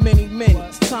conversate with many men.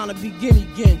 It's time to begin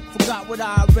again. Forgot what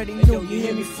I already knew. You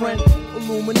hear me, friend?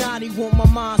 Illuminati want my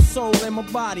mind, soul, and my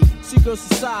body. Secret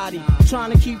society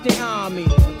trying to keep their eye on me,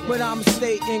 but I'ma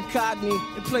stay incognito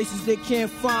in places they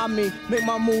can't find me. Make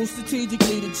my moves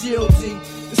strategically. The GOD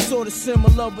is sort of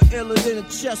similar but iller than a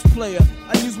chess player.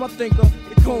 I use my thinker.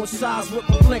 It coincides with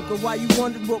my blinker. Why you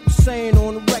wonder what we're saying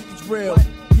on the record's real?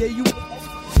 Yeah, you.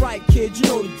 Right, kid, you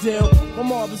know the deal. My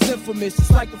mob is infamous,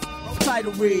 it's like a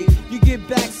title read. You get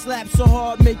back slapped so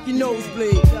hard, make your nose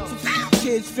bleed. So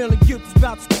kids feeling guilty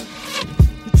about to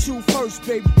you first,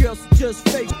 baby girls are just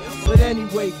fake. But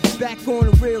anyway, back on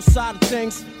the real side of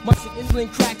things. My sibling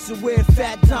cracks and wear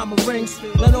fat diamond rings.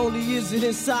 Not only is it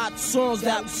inside the songs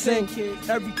that we sing,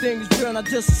 everything is real, not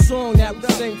just a song that we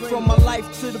sing. From my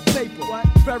life to the paper,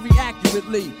 very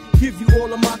accurately. Give you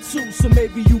all of my two, so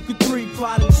maybe you could three.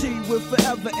 Prodigy with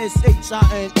forever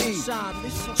SHINE.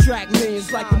 Track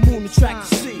millions like a moon to track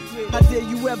the sea. How dare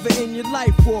you ever in your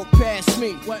life walk past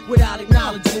me without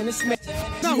acknowledging it's me?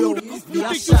 Now who the f*** you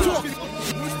think you talking?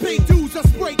 Pay dues, I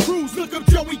spray crews, look up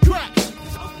Joey Crack.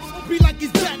 Be like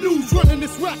it's bad news running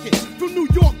this racket. From New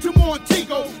York to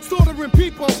Montego, slaughtering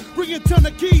people, bringing ton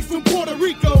of keys from Puerto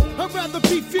Rico. I'd rather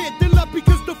be feared than loved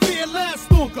because the fear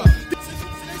lasts longer.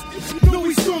 No,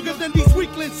 he's stronger than these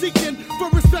weaklings seeking for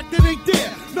respect that ain't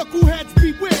there. Knuckleheads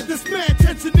beware, this man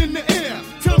tension in the air.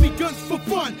 Tommy guns for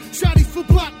fun, shotties for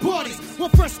block parties. While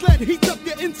fresh lead heats up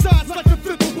your insides like a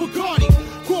flip of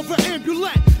Bacardi. Corver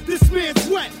ambulance, this man's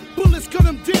wet. Bullets cut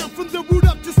him down from the root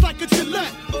up just like a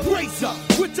Gillette. Razor,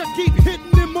 which I keep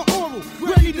hitting in my oral.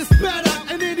 Ready to spat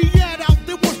out and any ad out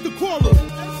that wants to quarrel.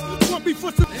 Want me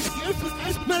for some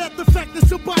mad at the fact that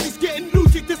somebody's getting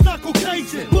loosey, that's not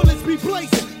Caucasian. Bullets be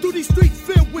blazing through these streets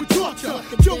filled with torture.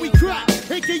 Joey Crack,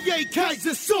 aka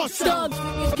Kaiser Saucer.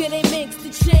 Thugs, get a mix, the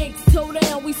chinks. Toe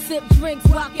down, we sip drinks,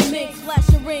 rockin' minks,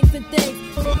 flashing rings and things.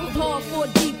 Hard 4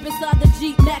 deep inside the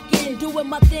Jeep Mackin', doing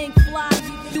my thing, fly,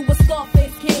 do a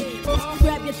Scarface king.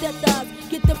 Grab your tetas,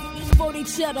 get the 40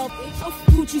 cheddar.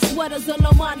 Gucci sweaters on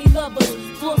Armani lovers.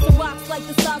 Flossing rocks like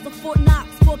the size of Fort Knox.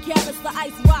 4 carats, the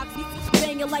ice rocks.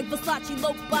 Banging like Versace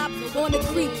low bop. On the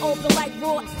creek, open like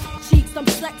raw cheeks. I'm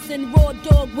sexing raw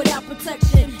dog without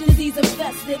protection. Disease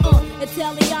infested,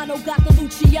 Italiano got the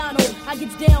Luciano. I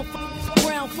get down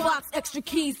brown fox, extra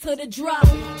keys to the drop.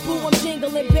 Boo, I'm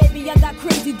jingling, baby. I got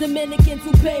crazy Dominicans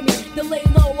who pay me. To lay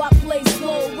low, I play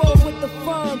slow. Roll with the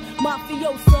firm.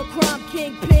 Mafiosa, crime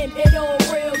kingpin. It all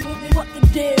real. What the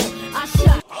deal? I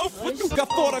shot. I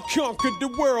thought I conquered the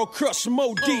world, crush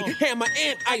Mo D, Hammer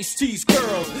and Ice-T's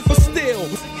girls, but still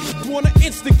wanna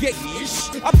instigate.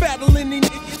 I battle in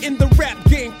the rap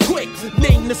game quick.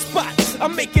 Name the spots, I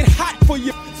make it hot for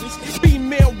you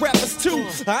female rappers too.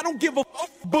 I don't give a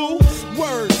boo.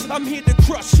 Words, I'm here to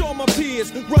crush all my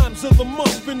peers. Rhymes of the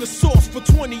month in the source for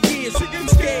 20 years. I'm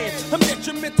scared, I'm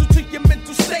detrimental to your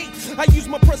mental state. I use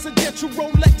my presidential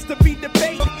Rolex to be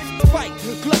debate. Fight,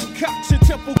 Glock cops and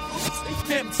temple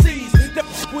MCs that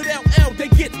without L they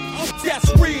get that's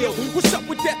real. What's up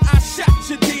with that I shot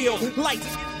your deal? Like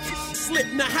slip,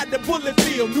 now how the bullet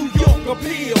feel? New York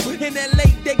appeal, in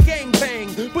LA they gang bang.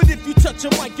 But if you touch a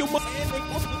mic, your mother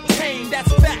pain,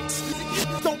 that's facts.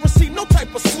 Don't receive no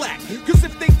type of slack, cause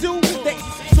if they do, they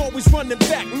always running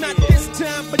back. Not this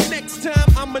time, but next time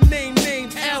I'm a name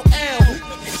named LL.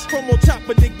 From on top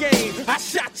of the game, I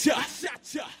shot ya.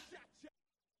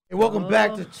 And welcome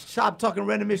back to Shop Talking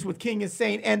Randomish with King and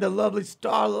Sane and the lovely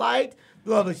Starlight.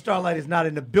 The lovely Starlight is not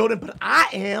in the building, but I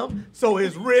am. So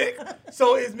is Rick.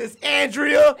 So is Miss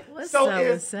Andrea. So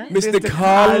is Mr.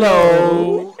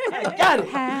 Carlo. Got it.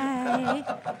 Hey.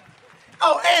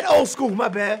 Oh, and old school. My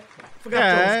bad.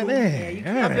 Forgot old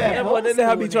school. My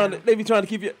bad. They be trying to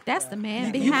keep you. That's the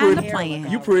man behind the plan.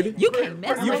 You pretty. You can't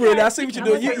mess You with pretty. that. I see what you're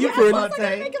doing. You pretty.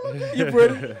 You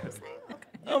pretty.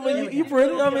 I mean, you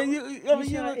pretty.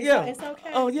 Yeah. It's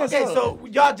okay. Oh, yes. Okay, so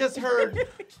y'all just heard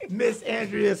Miss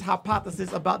Andrea's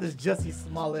hypothesis about this Jussie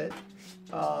Smollett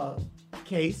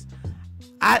case.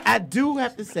 I do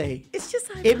have to say, It's just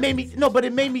it made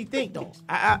me think though,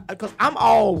 because I'm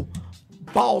all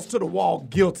balls to the wall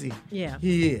guilty. Yeah.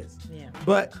 He is. Yeah.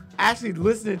 But actually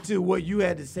listening to what you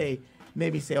had to say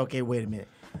made me say, okay, wait a minute.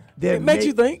 that It makes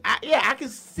you think. I can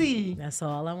see. That's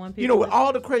all I want people. You know, with to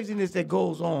all the craziness that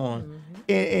goes on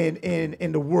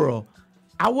in the world,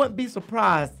 I wouldn't be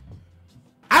surprised.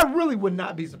 I really would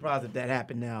not be surprised if that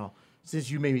happened now,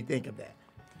 since you made me think of that.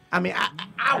 I mean,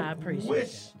 I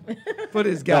wish for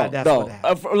this guy that's what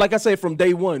happened. Like I said from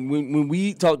day one, when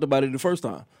we talked about it the first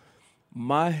time,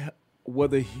 I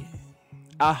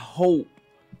hope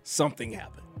something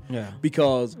happened. Yeah.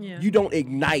 Because you don't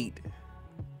ignite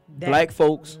black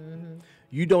folks.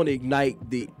 You don't ignite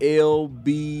the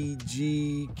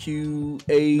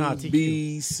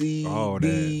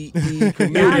LBGQABCD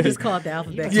community. I just call it the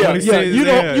alphabet. Yeah. You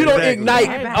don't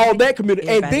ignite all that community.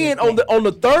 And then on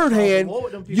the third hand,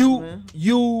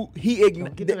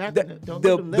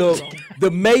 the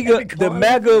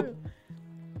MAGA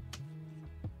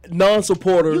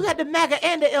non-supporter. You got the MAGA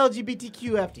and the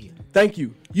LGBTQ after you. Thank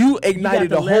you. You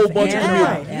ignited a whole bunch of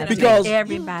community because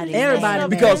everybody.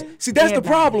 Because see, that's the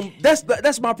problem.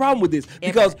 That's my problem with this.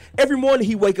 Because every morning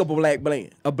he wake up a black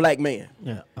man.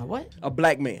 Yeah. A what? A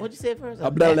black man. What'd you say first?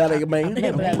 A black man.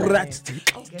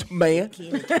 Man.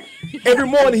 Every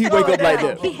morning he wake up like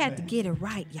that. He had to get it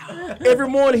right, y'all. Every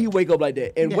morning he wake up like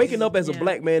that, and waking up as a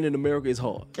black man in America is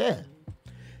hard. Yeah.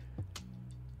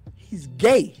 He's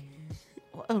gay.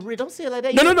 Don't say it like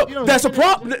that. No. That's a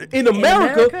problem in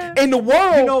America. In the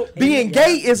world, being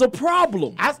gay is a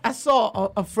problem. I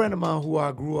saw a friend of mine who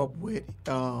I grew up with.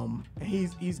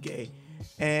 He's gay,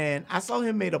 and I saw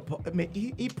him he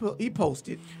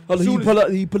posted. He pull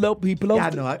up. Yeah, I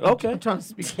know. I'm trying to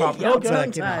speak properly.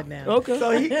 Okay.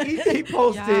 So he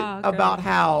posted about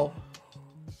how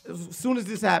as soon as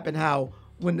this happened, how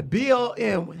when the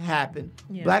BLM happened,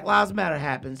 Black Lives Matter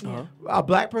happens, a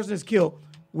black person is killed.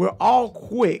 We're all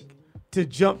quick to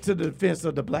jump to the defense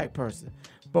of the black person.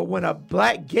 But when a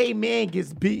black gay man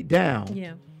gets beat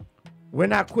down, we're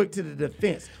not quick to the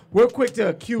defense. We're quick to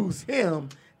accuse him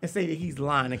and say that he's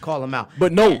lying and call him out.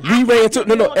 But no, we ran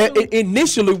to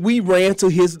initially we ran to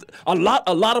his a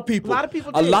lot of people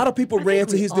ran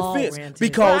to his defense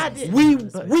because we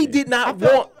did not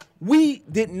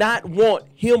want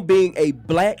him being a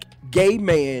black gay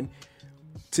man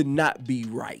to not be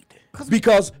right.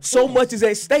 Because so much is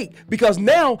at stake. Because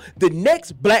now the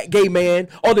next black gay man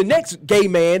or the next gay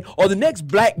man or the next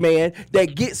black man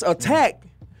that gets attacked,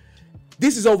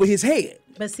 this is over his head.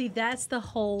 But see, that's the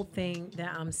whole thing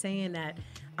that I'm saying that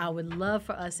I would love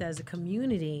for us as a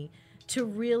community to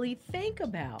really think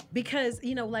about. Because,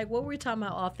 like what we were talking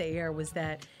about off the air was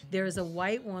that there's a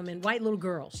white little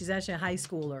girl, she's actually a high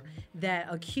schooler, that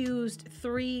accused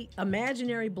 3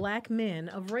 imaginary black men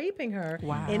of raping her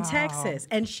in Texas.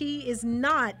 And she is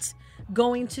not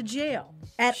going to jail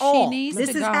at all.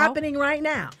 This is happening right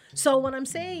now. So what I'm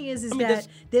saying is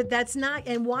that's not,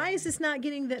 and why is this not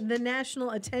getting the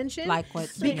national attention? Like what?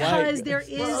 Because there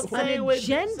is an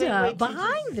agenda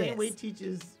behind this. Same way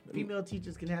female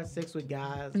teachers can have sex with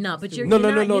guys. No, but you're no.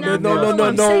 There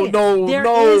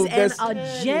is an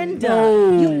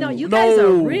agenda. You guys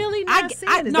are really not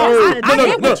saying it. I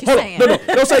get what you're saying. No,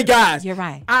 don't say guys. You're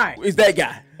right. All right. It's that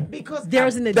guy. Because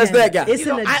there's an agenda. That's that guy. It's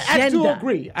an agenda. I do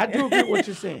agree with what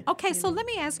you're saying. Okay, so let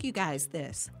me ask you guys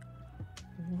this.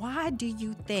 Why do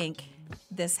you think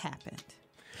this happened?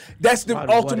 That's the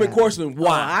ultimate question.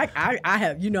 Why? I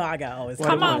have, I got always.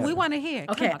 Come on, we want to hear.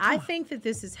 Okay, I think that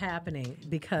this is happening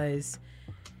because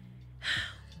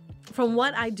from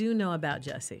what I do know about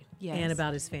Jesse and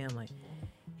about his family,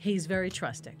 he's very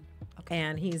trusting. Okay.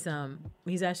 And he's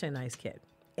actually a nice kid.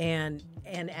 And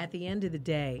at the end of the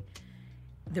day,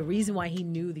 the reason why he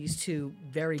knew these 2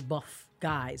 very buff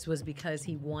guys was because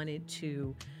he wanted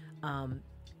to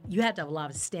you have to have a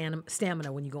lot of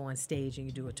stamina when you go on stage and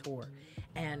you do a tour.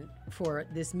 And for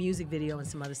this music video and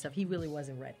some other stuff, he really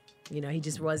wasn't ready. He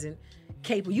just wasn't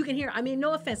capable. You can hear,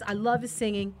 no offense, I love his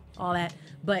singing, all that,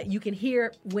 but you can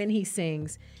hear when he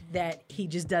sings that he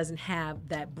just doesn't have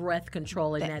that breath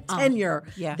control and that tenure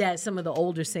that some of the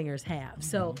older singers have.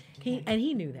 So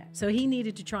he knew that. So he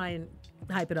needed to try and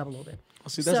hype it up a little bit.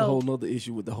 See, that's a whole nother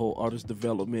issue with the whole artist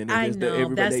development. I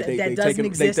know. That doesn't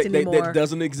exist anymore. That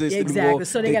doesn't exist exactly. anymore.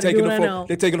 So they got to do it on.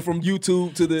 They're taking it from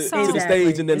YouTube to the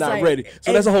stage, and they're not ready.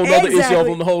 So that's a whole nother issue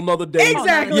on a whole nother day.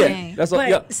 Exactly. Yeah. That's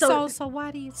So why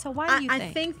do you think?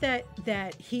 I think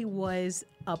that he was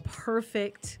a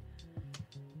perfect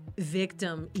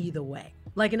victim either way.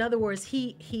 Like, in other words,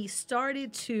 he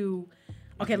started to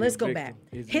Okay, let's go back.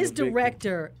 Is he His a victim?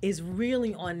 director is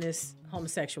really on this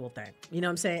homosexual thing. You know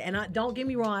what I'm saying? And don't get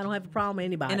me wrong, I don't have a problem with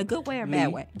anybody. In a good way or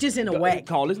bad way? Just in a way.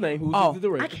 Call his name. Who's the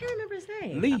director? I can't remember his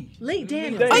name. Lee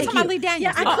Daniels. Daniels. Oh, you talking about Lee Daniels?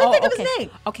 Yeah, I couldn't think of his okay. name.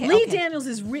 Okay, Lee okay. Daniels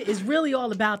is really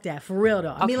all about that, for real though.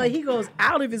 I mean, Okay. like he goes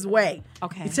out of his way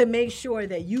Okay. to make sure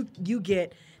that you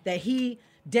get that he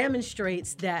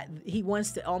demonstrates that he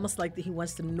wants to he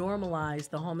wants to normalize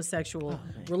the homosexual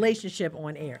relationship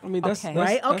on air. I mean, that's right.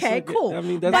 that's okay, a- cool. I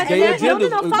mean, that's But- gay agenda.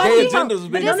 follow Gay me. agenda's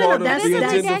been But part of that's the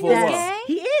agenda for a that's- while.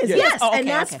 He is, Yes. yes, Oh, okay, and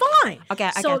that's okay. fine.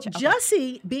 Okay, I so got you. Okay.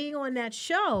 Jussie being on that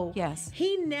show, Yes.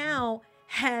 he now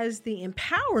has the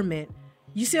empowerment.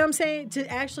 You see what I'm saying? To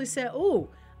actually say, "Ooh,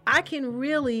 I can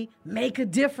really make a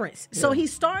difference." So he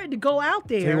started to go out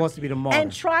there. So he wants to be the model.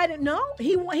 And try to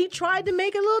he tried to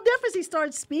make a little difference. He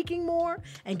started speaking more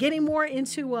and getting more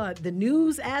into the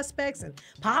news aspects and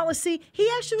policy. He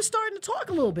actually was starting to talk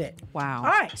a little bit. Wow.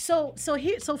 All right. So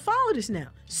follow this now.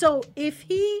 So if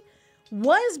he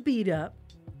was beat up,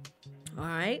 all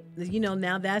right,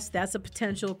 now that's a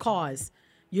potential cause.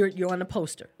 You're on the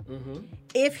poster. Mm-hmm.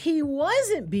 If he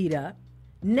wasn't beat up,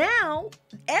 now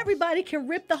everybody can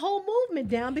rip the whole movement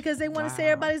down because they want to say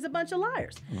everybody's a bunch of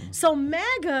liars. So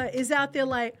MAGA is out there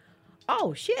like,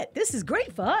 oh shit, this is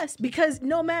great for us because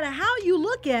no matter how you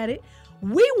look at it,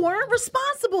 we weren't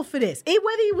responsible for this.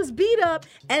 Whether he was beat up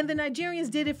and the Nigerians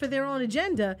did it for their own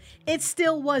agenda, it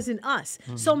still wasn't us.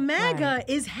 So MAGA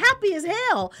is happy as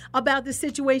hell about this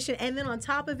situation. And then on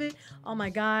top of it, oh my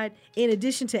God, in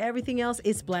addition to everything else,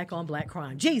 it's black on black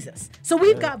crime. Jesus. So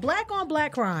we've got black on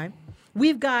black crime.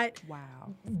 We've got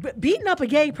beating up a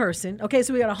gay person. Okay,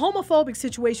 so we got a homophobic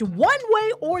situation one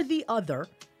way or the other.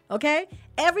 Okay,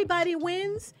 everybody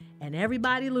wins and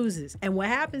everybody loses. And what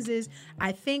happens is,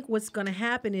 I think what's going to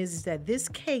happen is that this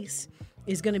case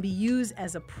is going to be used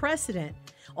as a precedent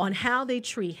on how they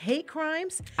treat hate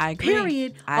crimes, I agree.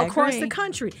 period, I across agree. the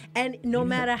country. And no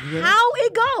matter how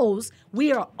it goes,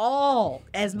 we are all,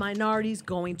 as minorities,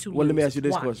 going to lose. Well, let me ask you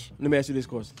this Watch.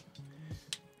 question.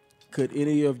 Could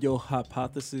any of your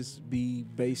hypotheses be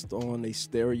based on a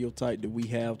stereotype that we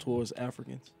have towards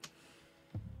Africans?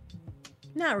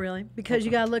 Not really, because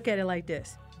you got to look at it like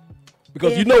this.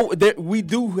 Because you know that we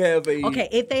do have a... Okay,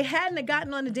 if they hadn't have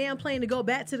gotten on the damn plane to go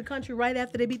back to the country right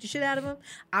after they beat the shit out of them,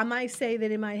 I might say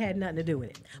that it might have nothing to do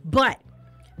with it. But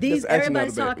That's actually not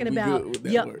everybody's a bad- talking we about, good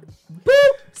with that word.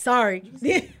 boop. Sorry,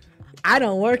 I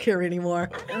don't work here anymore.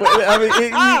 But, I mean,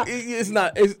 it's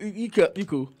not. You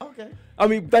cool. Okay. I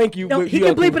mean, thank you. No, but he you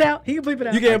can are bleep cool. it out. He can bleep it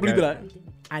out. You can't bleep it out.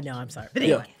 I know. I'm sorry. But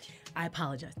Yeah. anyway, I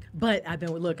apologize. But I've been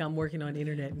I'm working on the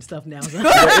internet and stuff now. So.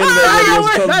 That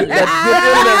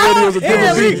internet radio's a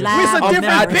different beast. It's a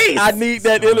different beast. I need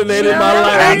that internet in my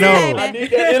life. I know. I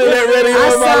need that internet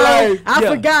radio in my life.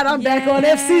 I forgot I'm back on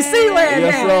FCC land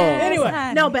Yes, now. sir.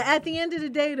 Anyway, no, but at the end of the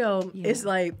day, though, it's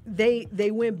like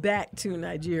they went back to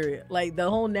Nigeria. Like the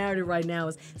whole narrative right now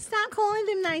is stop calling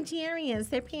them Nigerians.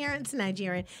 Their parents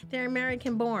Nigerian. They're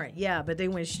American born. Yeah, but they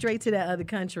went straight to that other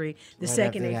country the Right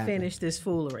second after they it happened. finished this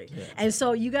foolery. And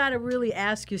so you got to really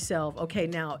ask yourself, okay,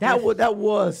 now That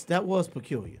was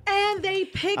peculiar. and they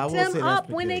picked I will them say that's up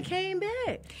when they peculiar. came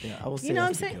back. Yeah, I will say You know what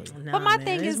I'm that's saying? peculiar. Nah, But my man,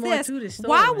 thing there's is more this: to the story,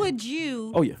 why man. would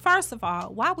you? Oh, yeah. First of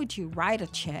all, why would you write a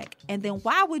check, and then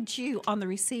why would you, on the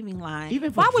receiving line,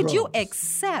 Even for why would you drugs.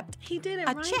 accept? He didn't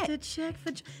a write check? the check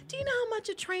for. Do you know how much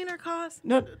a trainer costs?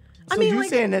 No, I so mean, you like-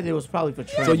 saying that it was probably for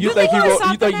training? So you But think they he want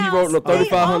wrote? You think he something wrote the else. They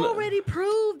 3,500? already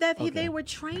proved that they were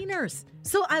trainers.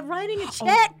 So I'm writing a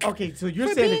check. Okay, so you're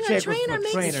for saying being the a check was trainer for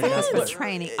makes trainer. sense. That's For what,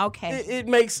 training, okay. It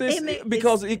makes sense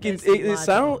because it's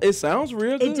it sounds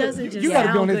real good. It doesn't just you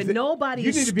gotta be on sound his good. Nobody you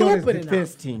is need to be on his stupid defense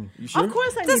enough. team. You sure? Of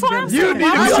course, I That's need to what be I'm on saying. You need to be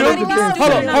Why on would the anybody defense do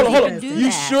Hold that? on, No, hold on, he hold can on. do You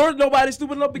that. sure nobody's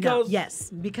stupid enough? Because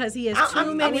Yes, because he has I'm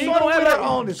too many. sort of with her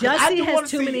on this. I Jussie do wanna has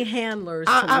too see- many handlers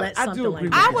to I let do something agree like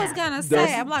with that. I was happen. gonna Does say,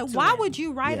 he? I'm like, why would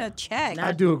you write Yeah. a check?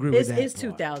 I do agree with that. It's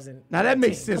part. 2000. Now that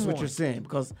makes sense Come what on. you're saying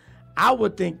because I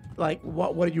would think like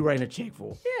what are you writing a check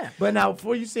for? Yeah. But now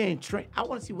before you saying train, I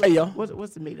want to see what, Hey, y'all.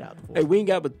 what's it made out for? hey, we ain't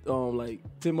got but like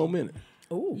 10 more minutes.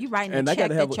 You writing And a I check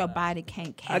gotta have that a- your body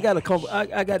can't cash. I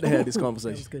got to have this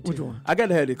conversation. Which one? I got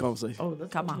to have this conversation Oh,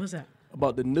 that's Come on. What's that?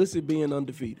 about the Nussy being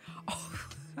undefeated.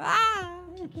 Ah.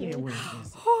 can't win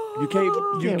against it. You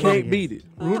Can't win can't beat it.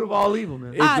 Root of all evil,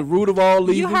 man. It's the root of all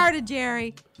evil. You heard it,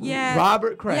 Jerry. Yeah.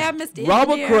 Robert Kraft. Yeah, Mr.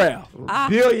 Robert Engineer. Kraft.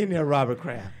 Billionaire Robert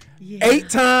Kraft. 8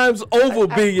 times over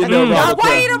billionaire Robert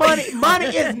wait Kraft. Money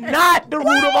is not the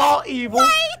root of all evil.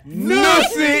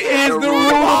 Nussy is the root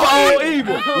of all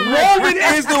evil. Roman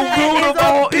is the root of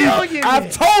all evil.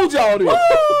 I've told y'all this.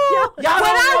 Y'all When don't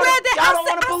I wanna- read that, y'all I don't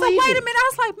said, wanna believe wait a it. minute. I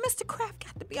was like, Mr. Kraft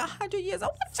got to be 100 years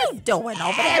old. What you doing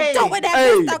over there? Hey, Doing that,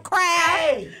 hey, Mr. Kraft?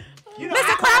 Hey, you know,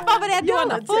 Mr. Kraft over there doing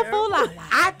the foo-foo la la.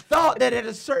 I thought that at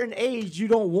a certain age you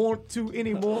don't want to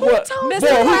anymore. What? told Boy, you who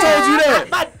that? told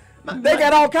you that? They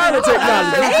got all kind of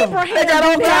technology. Abraham They got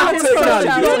all kind of technology.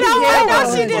 You know what?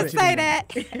 No, she Yeah. didn't say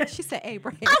that. She said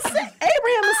Abraham. I said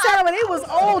Abraham and Sarah, when they was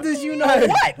old as you know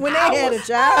what when they had a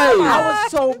child. I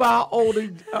was told by an older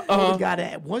guy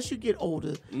that once you get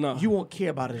older, you won't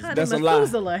care about it. That's a lie.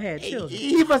 Methuselah had children.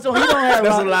 He don't have.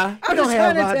 That's a lie. He don't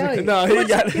have Robert. No, he ain't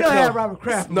got. He don't have Robert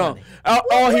Kraft. No,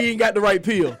 or he ain't got the right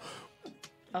pill.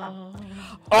 Herbal.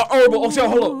 Oh, so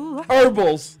hold on.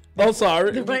 Herbals. I'm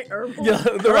sorry. The right herbals? Yeah,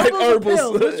 the right Herbals or herbals.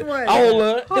 pills? Which one? Hold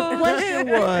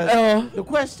on. The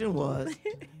question was,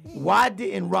 why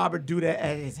didn't Robert do that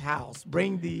at his house?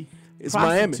 Bring the It's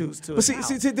Miami. prostitutes to But his see,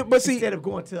 house instead of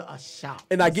going to a shop.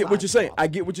 And I get what you're saying. I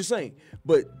get what you're saying.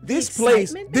 But this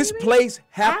Excitement, place, baby?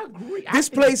 I agree. I this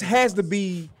think place has to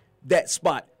be that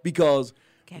spot because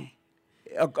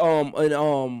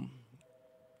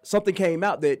something came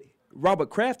out that Robert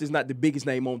Kraft is not the biggest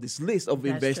name on this list of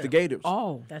That's investigators. True.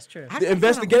 Oh, that's true. The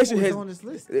investigation who was has on this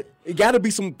list. It got to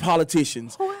be some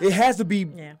politicians. It has to be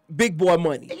big boy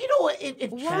money. You know what? If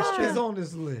Trump is on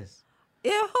this list,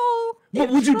 But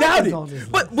would you doubt it? on this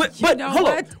But You know hold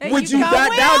on. what? There Would you you go, not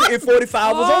Will. doubt it if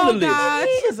 45 was on the list? God.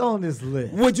 he is on this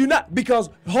list. Would you not? Because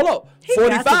hold up, He got to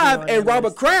be 45 on and that Robert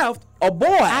list. Kraft are boys.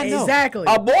 I know. Exactly.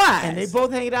 Are boys. And they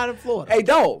both hanging out in Florida. Hey,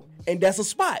 dog. And that's a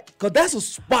spot. Because that's a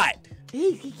spot.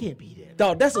 He can't be there.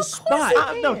 Dog, that's a spot.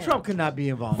 No, Trump could not be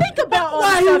involved. Think about all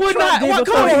Why the he stuff would Trump not? did Why-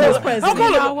 before come he on, was how president.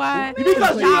 come You know what?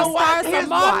 Because you know Y'all why? start Here's some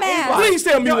more why. mess. Please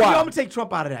tell me No, why. I'm gonna take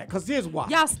Trump out of that because here's why.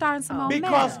 Y'all starting some more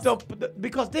Because mess.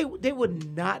 because they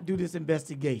would not do this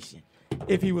investigation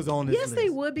if he was on this Yes, list. they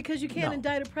would because you can't No.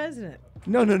 indict a president.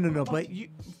 No. But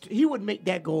he would make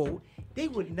that go. They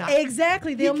would not.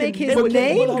 Exactly. They'll make his they would-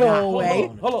 name hold go on,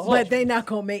 away, hold on. but they're not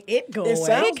going to make it go It away.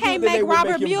 sounds He can't good that they make would Robert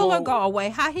make him Mueller go- go away.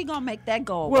 How he gonna make that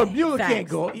go away? Well, Mueller can't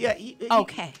Facts. go. Yeah.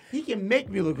 Okay. He can make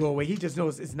Mueller go away. He just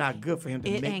knows it's not good for him to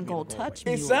It make ain't Mueller gonna go touch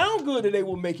away. It Mueller. sounds good that they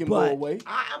will make him go But away.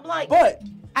 I'm like, But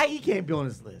he can't be on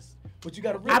this list. but you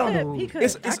got to I don't know. He who. could.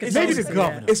 It's, I it's, could it's, maybe totally the see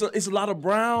governor. that. it's a lot of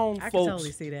brown I can folks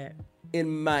totally see that.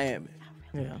 in Miami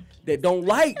Yeah. that don't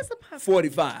like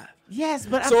 45. Yes,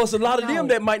 but So it's a lot of them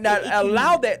that might not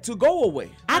allow that to go away.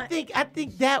 I think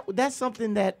that's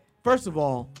something that first of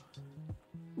all,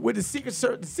 with the Secret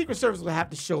Service will have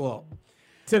to show up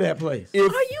to that place.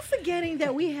 If Are you forgetting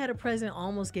that we had a president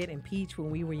almost get impeached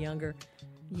when we were younger?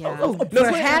 Yeah.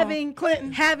 For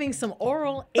having some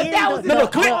oral But in that was the in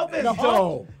the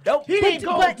office, though. He didn't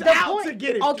go but the out point, to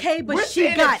get it. Okay, but We're she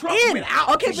saying that got Trump in. went out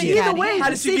Okay, to but get either it. way, How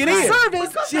the did she get Secret in?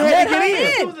 Service She had to let get her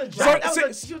in. She was a job.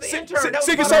 She was an intern. That was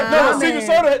Secret about Service, a Secret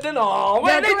man. Service. Then oh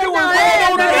man, they Yeah, doing no, wrong no,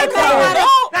 over no, there. no,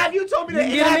 Now, if you told me that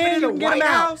You it get 'em happened in in, the you get 'em White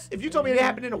out. House, if you told me it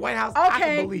happened in the White House, I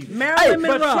Okay, can believe it. Marilyn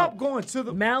But Monroe. Trump going to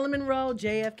the Marilyn Monroe,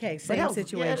 JFK, same that was-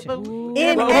 situation. yeah, but-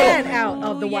 In Hold on. and out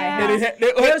of the White Yeah.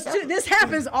 House. They- This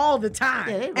happens all the time.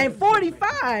 Yeah, they And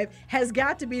 45 has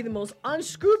got to be the most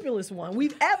unscrupulous one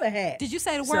we've ever had. Did you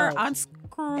say the word So-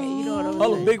 unscrew? you know what I'm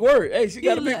Oh, a big word. Hey, she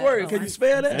got a big look- word. Can you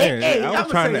spell that? Hey, I I'ma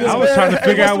was trying say to. this. I was trying to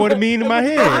figure out what it mean in my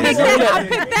head. I picked that up. I'm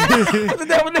picked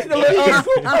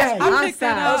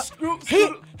that sorry.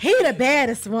 up. He the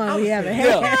baddest one we ever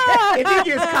had. If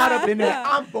he gets caught up in that,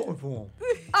 I'm voting for him.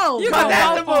 Oh, You Because gonna that's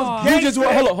vote the most for him. You just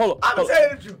want, hold on. I'm gonna tell you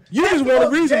the truth. You That's just the want a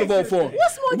most reason to vote gangster for him. shit.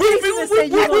 What's more gangster than say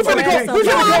you We gonna finna vote go for to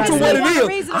somebody? what You it want a is.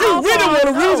 reason to You vote really for want a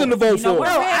him. reason to vote You know for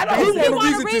what, him. Red? You You want want a a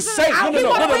reason to reason- say. No. you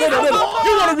want a reason to vote for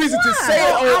You want a reason to say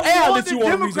it on air that you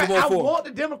want a reason to vote I for. want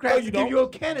the Democrats to give you a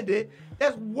candidate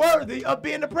that's worthy of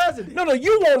being the president. No,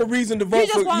 you want a reason to vote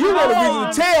just for. wanna You want a vote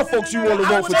reason to tell folks you want to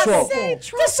vote for Trump.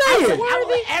 Just say it.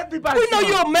 Everybody. We know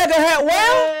you're a mega hat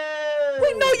well.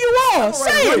 We know you are.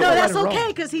 Say Well, it. no, that's Right or okay wrong.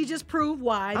 because he just proved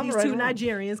why I'm these right two or wrong.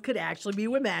 Nigerians could actually be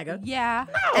with MAGA Yeah.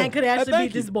 and could actually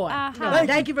thank beat this you. boy. Uh-huh.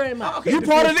 Thank you very much. Okay, You the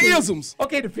part of the fifth team. isms.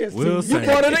 Okay, the fifth Will team. You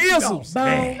part of the isms.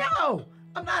 No,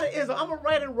 I'm not an ism. I'm a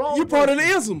right and wrong. You part of the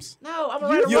person. isms. No, I'm a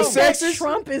right and You're wrong. sexist.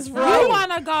 Trump is You right.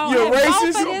 want to go You're and vote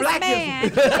racist. for You're this blackism. man.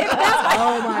 If that's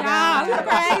Oh my God.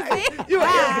 Y'all crazy. You're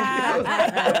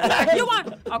You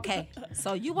want okay?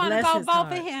 So you want to Bless go his vote heart.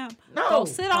 for him? No. Go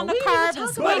sit on we the didn't curb even and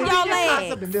talk swing But if your he get caught up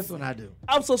legs. in this one, I do.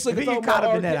 I'm so sick If of he talking get caught about up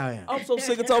R. in that, Kelly. I am. I'm so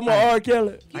sick of talking about R.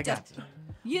 Kelly. I got you.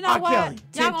 You know R. what? Kelly,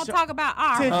 Y'all gonna talk about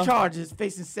R. 10 charges,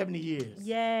 facing 70 years.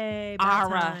 Yay,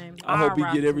 about Ara. time. I hope he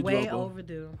get every Way joke on.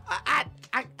 overdue.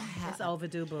 It's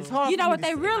overdue, boo. It's hard You for know me what to they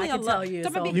say. really I can are tell you it's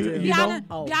to be, overdue. be You honest,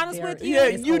 know? be honest Oh, with there you. Yeah,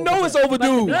 It's you know it's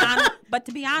overdue. Be honest- But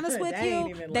to be honest with They ain't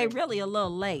you, even they late. really a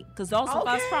little late. Because those of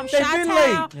us from They been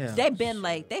Chi-Town, late. Yeah. they been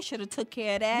late. They should have took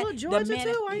care of that. Look, the Georgia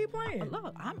minute- too. Why are you playing?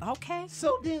 Look, I'm okay.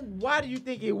 So then, why do you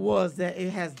think it was that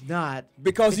it has not?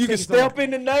 Because you can taken so long? step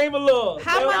in the name of love.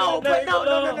 How much- No, but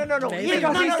no. Maybe. Here's-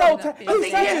 Because no, he's no, so no. ta- But he's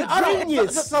see, such yeah, a hold on.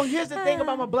 genius. So here's the thing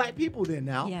about my black people then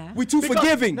now. Yeah. We too Because-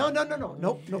 forgiving. No,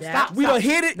 stop. We stop. done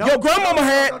hit it. No, Your grandmama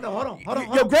had. No, hold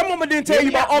on. Your grandmama didn't tell Hear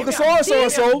you me about out, Uncle hear me out, so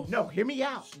and so. No, hear me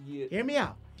out. Hear me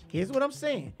out. Here's what I'm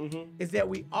saying: is that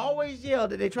we always yell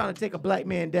that they're trying to take a black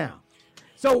man down.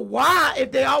 So why,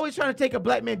 if they always trying to take a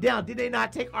black man down, did they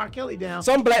not take R. Kelly down?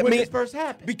 Some black when men this first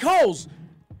happened? because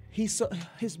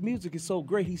his music is so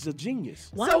great. He's a genius.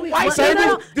 So we- white The same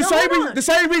people- reason, the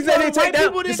same reason they didn't take white down.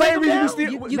 people The didn't same take him reason we down?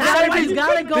 still. You the gotta- same you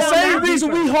gotta go The same down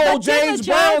reason we deeper. hold But then James the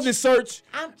Brown judge- in search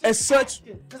as such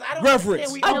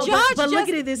reverence. A judge but look just,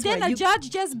 at it this didn't way. a You- judge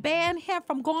just ban him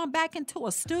from going back into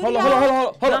a studio?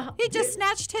 Hold on. He just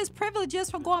snatched his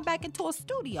privileges from going back into a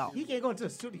studio. He can't go into a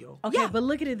studio. Okay, but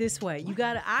look at it this way.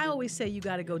 I always say you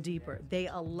gotta go deeper. They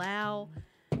allow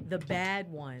the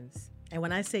bad ones. And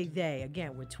when I say they,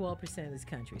 again, we're 12% of this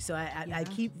country. So I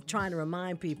keep trying to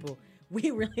remind people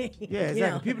we really Yeah,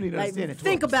 exactly. People need to understand it.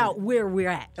 Think 12%. about where we're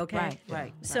at, okay?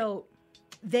 Right. So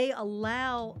they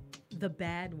allow the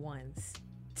bad ones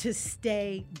to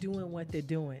stay doing what they're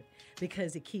doing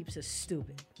because it keeps us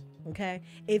stupid. Okay?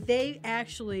 If they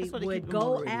actually That's why they would keep them on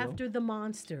go the radio. after the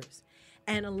monsters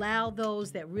and allow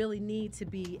those that really need to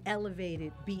be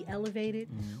elevated,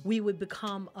 we would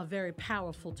become a very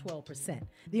powerful 12%.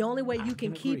 The only way you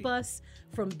can keep us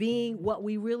from being what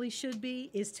we really should be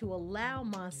is to allow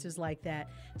monsters like that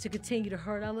to continue to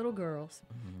hurt our little girls,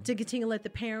 to continue to let the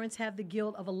parents have the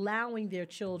guilt of allowing their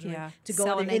children to go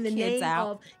Selling there in their the kids name out.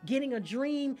 of getting a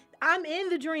dream. I'm in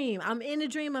the dream. I'm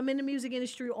in the music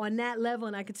industry on that level,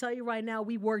 and I can tell you right now,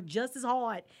 we work just as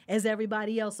hard as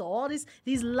everybody else. So all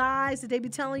these lies that they be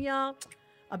telling y'all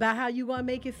about how you gonna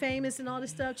make it famous and all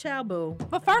this stuff, child boo.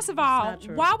 But first of all, not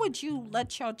true. why would you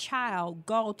let your child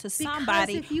go to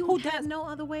somebody Because if you who have does no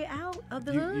other way out of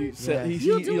the You hood, said he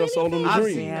you'll do sold him the I've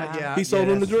dream. seen that, yeah. He sold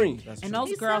him the that's true. dream. That's And true. those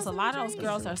He girls, a sells lot them of those dreams.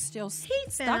 girls are still he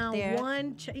stuck found there.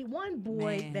 one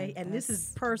boy Man, that, and this is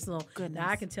that's- personal. goodness. That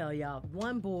I can tell y'all,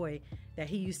 one boy that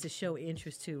he used to show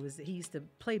interest to is that he used to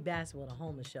play basketball at a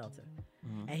homeless shelter,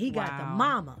 and he got the Wow.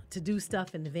 mama to do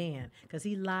stuff in the van because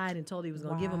he lied and told he was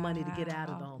going to give him money to get out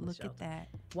of the Wow, homeless Look shelter. at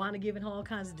that. Wanted to give him all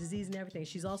kinds of disease and everything.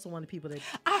 She's also one of the people that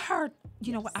I heard,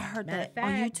 you know what? I heard Matter that of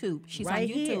on fact, YouTube. She's right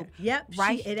on YouTube. here. Yep,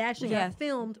 Right. it actually yeah. got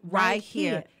filmed right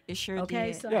here. here. It sure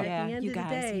Okay, did. so yeah. at the end you of the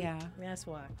guys, day, yeah. that's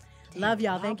why. Love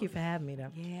y'all. Thank you for having me, though.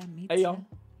 Yeah, me Hey, too. y'all.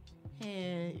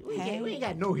 And we Hey, ain't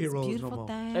got no it's a heroes no beautiful more.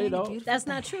 thing. Hey, dog. beautiful That's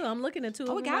thing. not true. I'm looking at two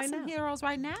Oh, of we them got right some now. heroes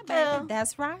right now, baby. Yeah.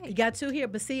 That's You right. got two here,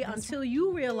 but see, until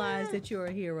you realize that you're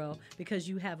a hero because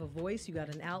you have a voice, you got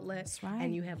an outlet, That's right.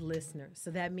 and you have listeners. So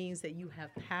that means that you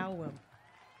have power,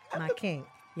 my king.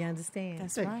 You understand?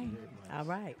 That's right. All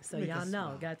right. So Make y'all us know,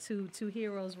 smile. got two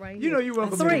heroes right You here. know you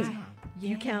welcome Three. anytime.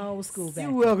 You count old school back.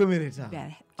 You welcome anytime.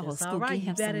 Better, old That's school, all right. give You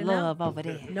him some better know. love over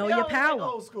there. Know Y'all your like power.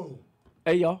 Old school.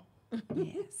 Hey, y'all.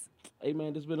 Yes. Hey,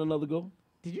 man, this been another go.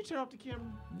 Did you turn off the camera?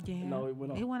 Yeah. No, it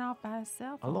went off. It went off by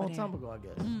itself. A over long there. time ago, I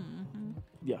guess.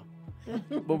 Yeah.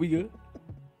 But we good.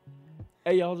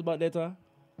 Hey, y'all, it's about that time.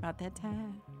 About that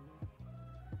time.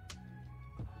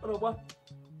 What up, boy?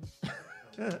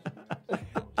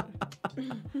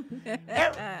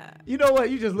 You know what?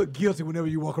 You just look guilty whenever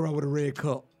you walk around with a red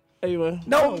cup. Hey, man.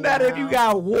 No matter if you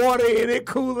got water in it,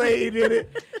 Kool-Aid in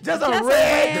it, just a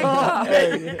red cup.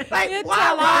 Like,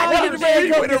 why ride down the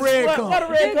street with a red cup? What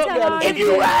a red cup got If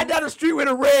you ride down the street with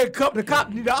a red cup, the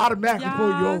cop need to automatically pull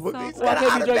you over. He's Why gotta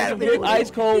can't you drink some automatically good pull you ice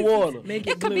cold water? Make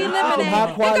It could be Some lemonade. high It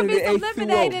could quality be some H2O.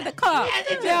 lemonade in the cup. Yeah, it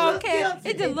just Yeah, looks okay. guilty.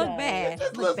 It just look bad. It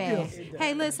just Look looks bad. guilty.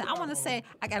 Hey, listen, I want to say,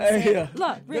 I gotta Hey, say, yeah.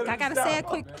 look, Rick, I gotta say a Stop.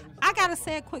 quick, I gotta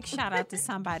say a quick shout out to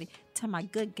somebody, to my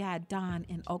good guy Don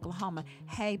in Oklahoma.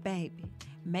 Hey, baby,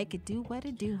 make it do what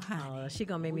it do, honey. She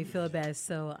gonna make me feel bad.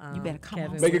 So You better come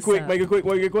Kevin, on. Make it what's quick, up? make it quick,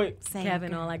 make it quick. Say it,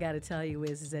 Kevin, girl. all I got to tell you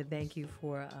is that thank you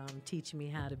for teaching me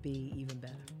how to be even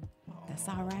better. That's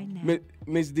all right now.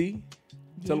 Miss D,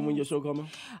 tell them when your show coming.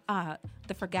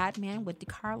 The Forgotten Man with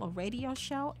DeCarlo radio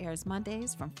show airs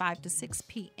Mondays from 5 to 6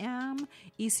 p.m.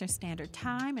 Eastern Standard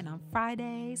Time, and on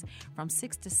Fridays from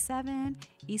 6 to 7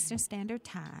 Eastern Standard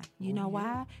Time. You know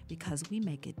why? Because we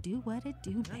make it do what it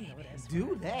do, baby.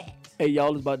 Do that. Hey,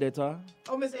 y'all, it's about that time.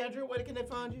 Oh, Miss Andrew, where can they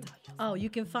find you? Oh, you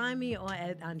can find me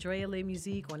at Andrea Le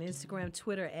Musique on Instagram,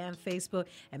 Twitter, and Facebook.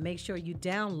 And make sure you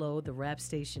download the Rap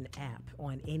Station app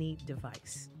on any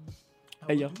device.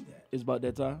 Hey, y'all, it's about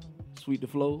that time. Sweet the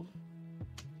flows,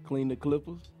 clean the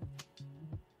clippers.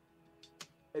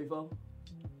 Hey, Hey, fella,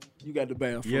 you got the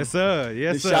band. Yes, sir.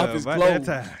 Yes, the sir. shop is About closed.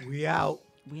 that time. We out.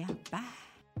 We out. Bye.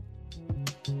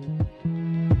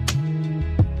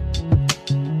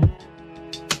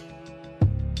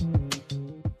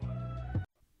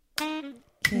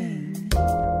 King,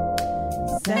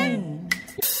 sane,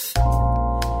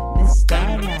 this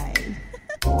starlight.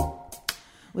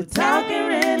 We're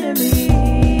talking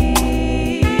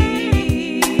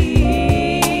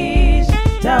enemies,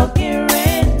 talking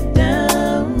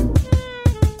random.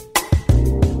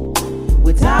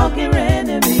 We're talking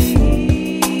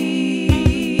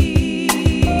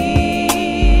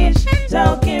enemies,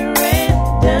 talking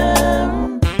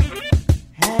random.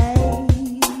 Hey,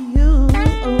 you,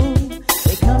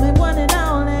 they coming one and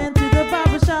all into the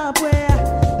barber shop where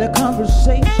the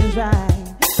conversation's right.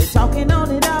 They're talking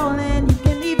on it all, and you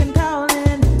can even call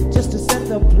in just to set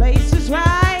the places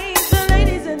right. The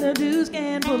ladies and the dudes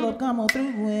can pull up, come on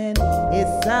through, and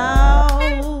it's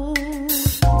all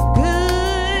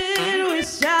good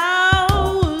with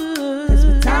y'all. 'Cause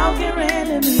we're talking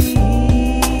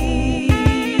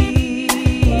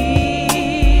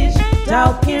enemies,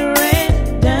 talking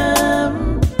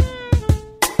random.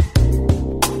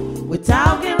 We're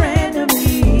talking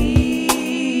randomly,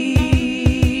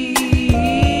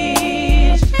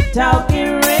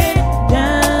 talking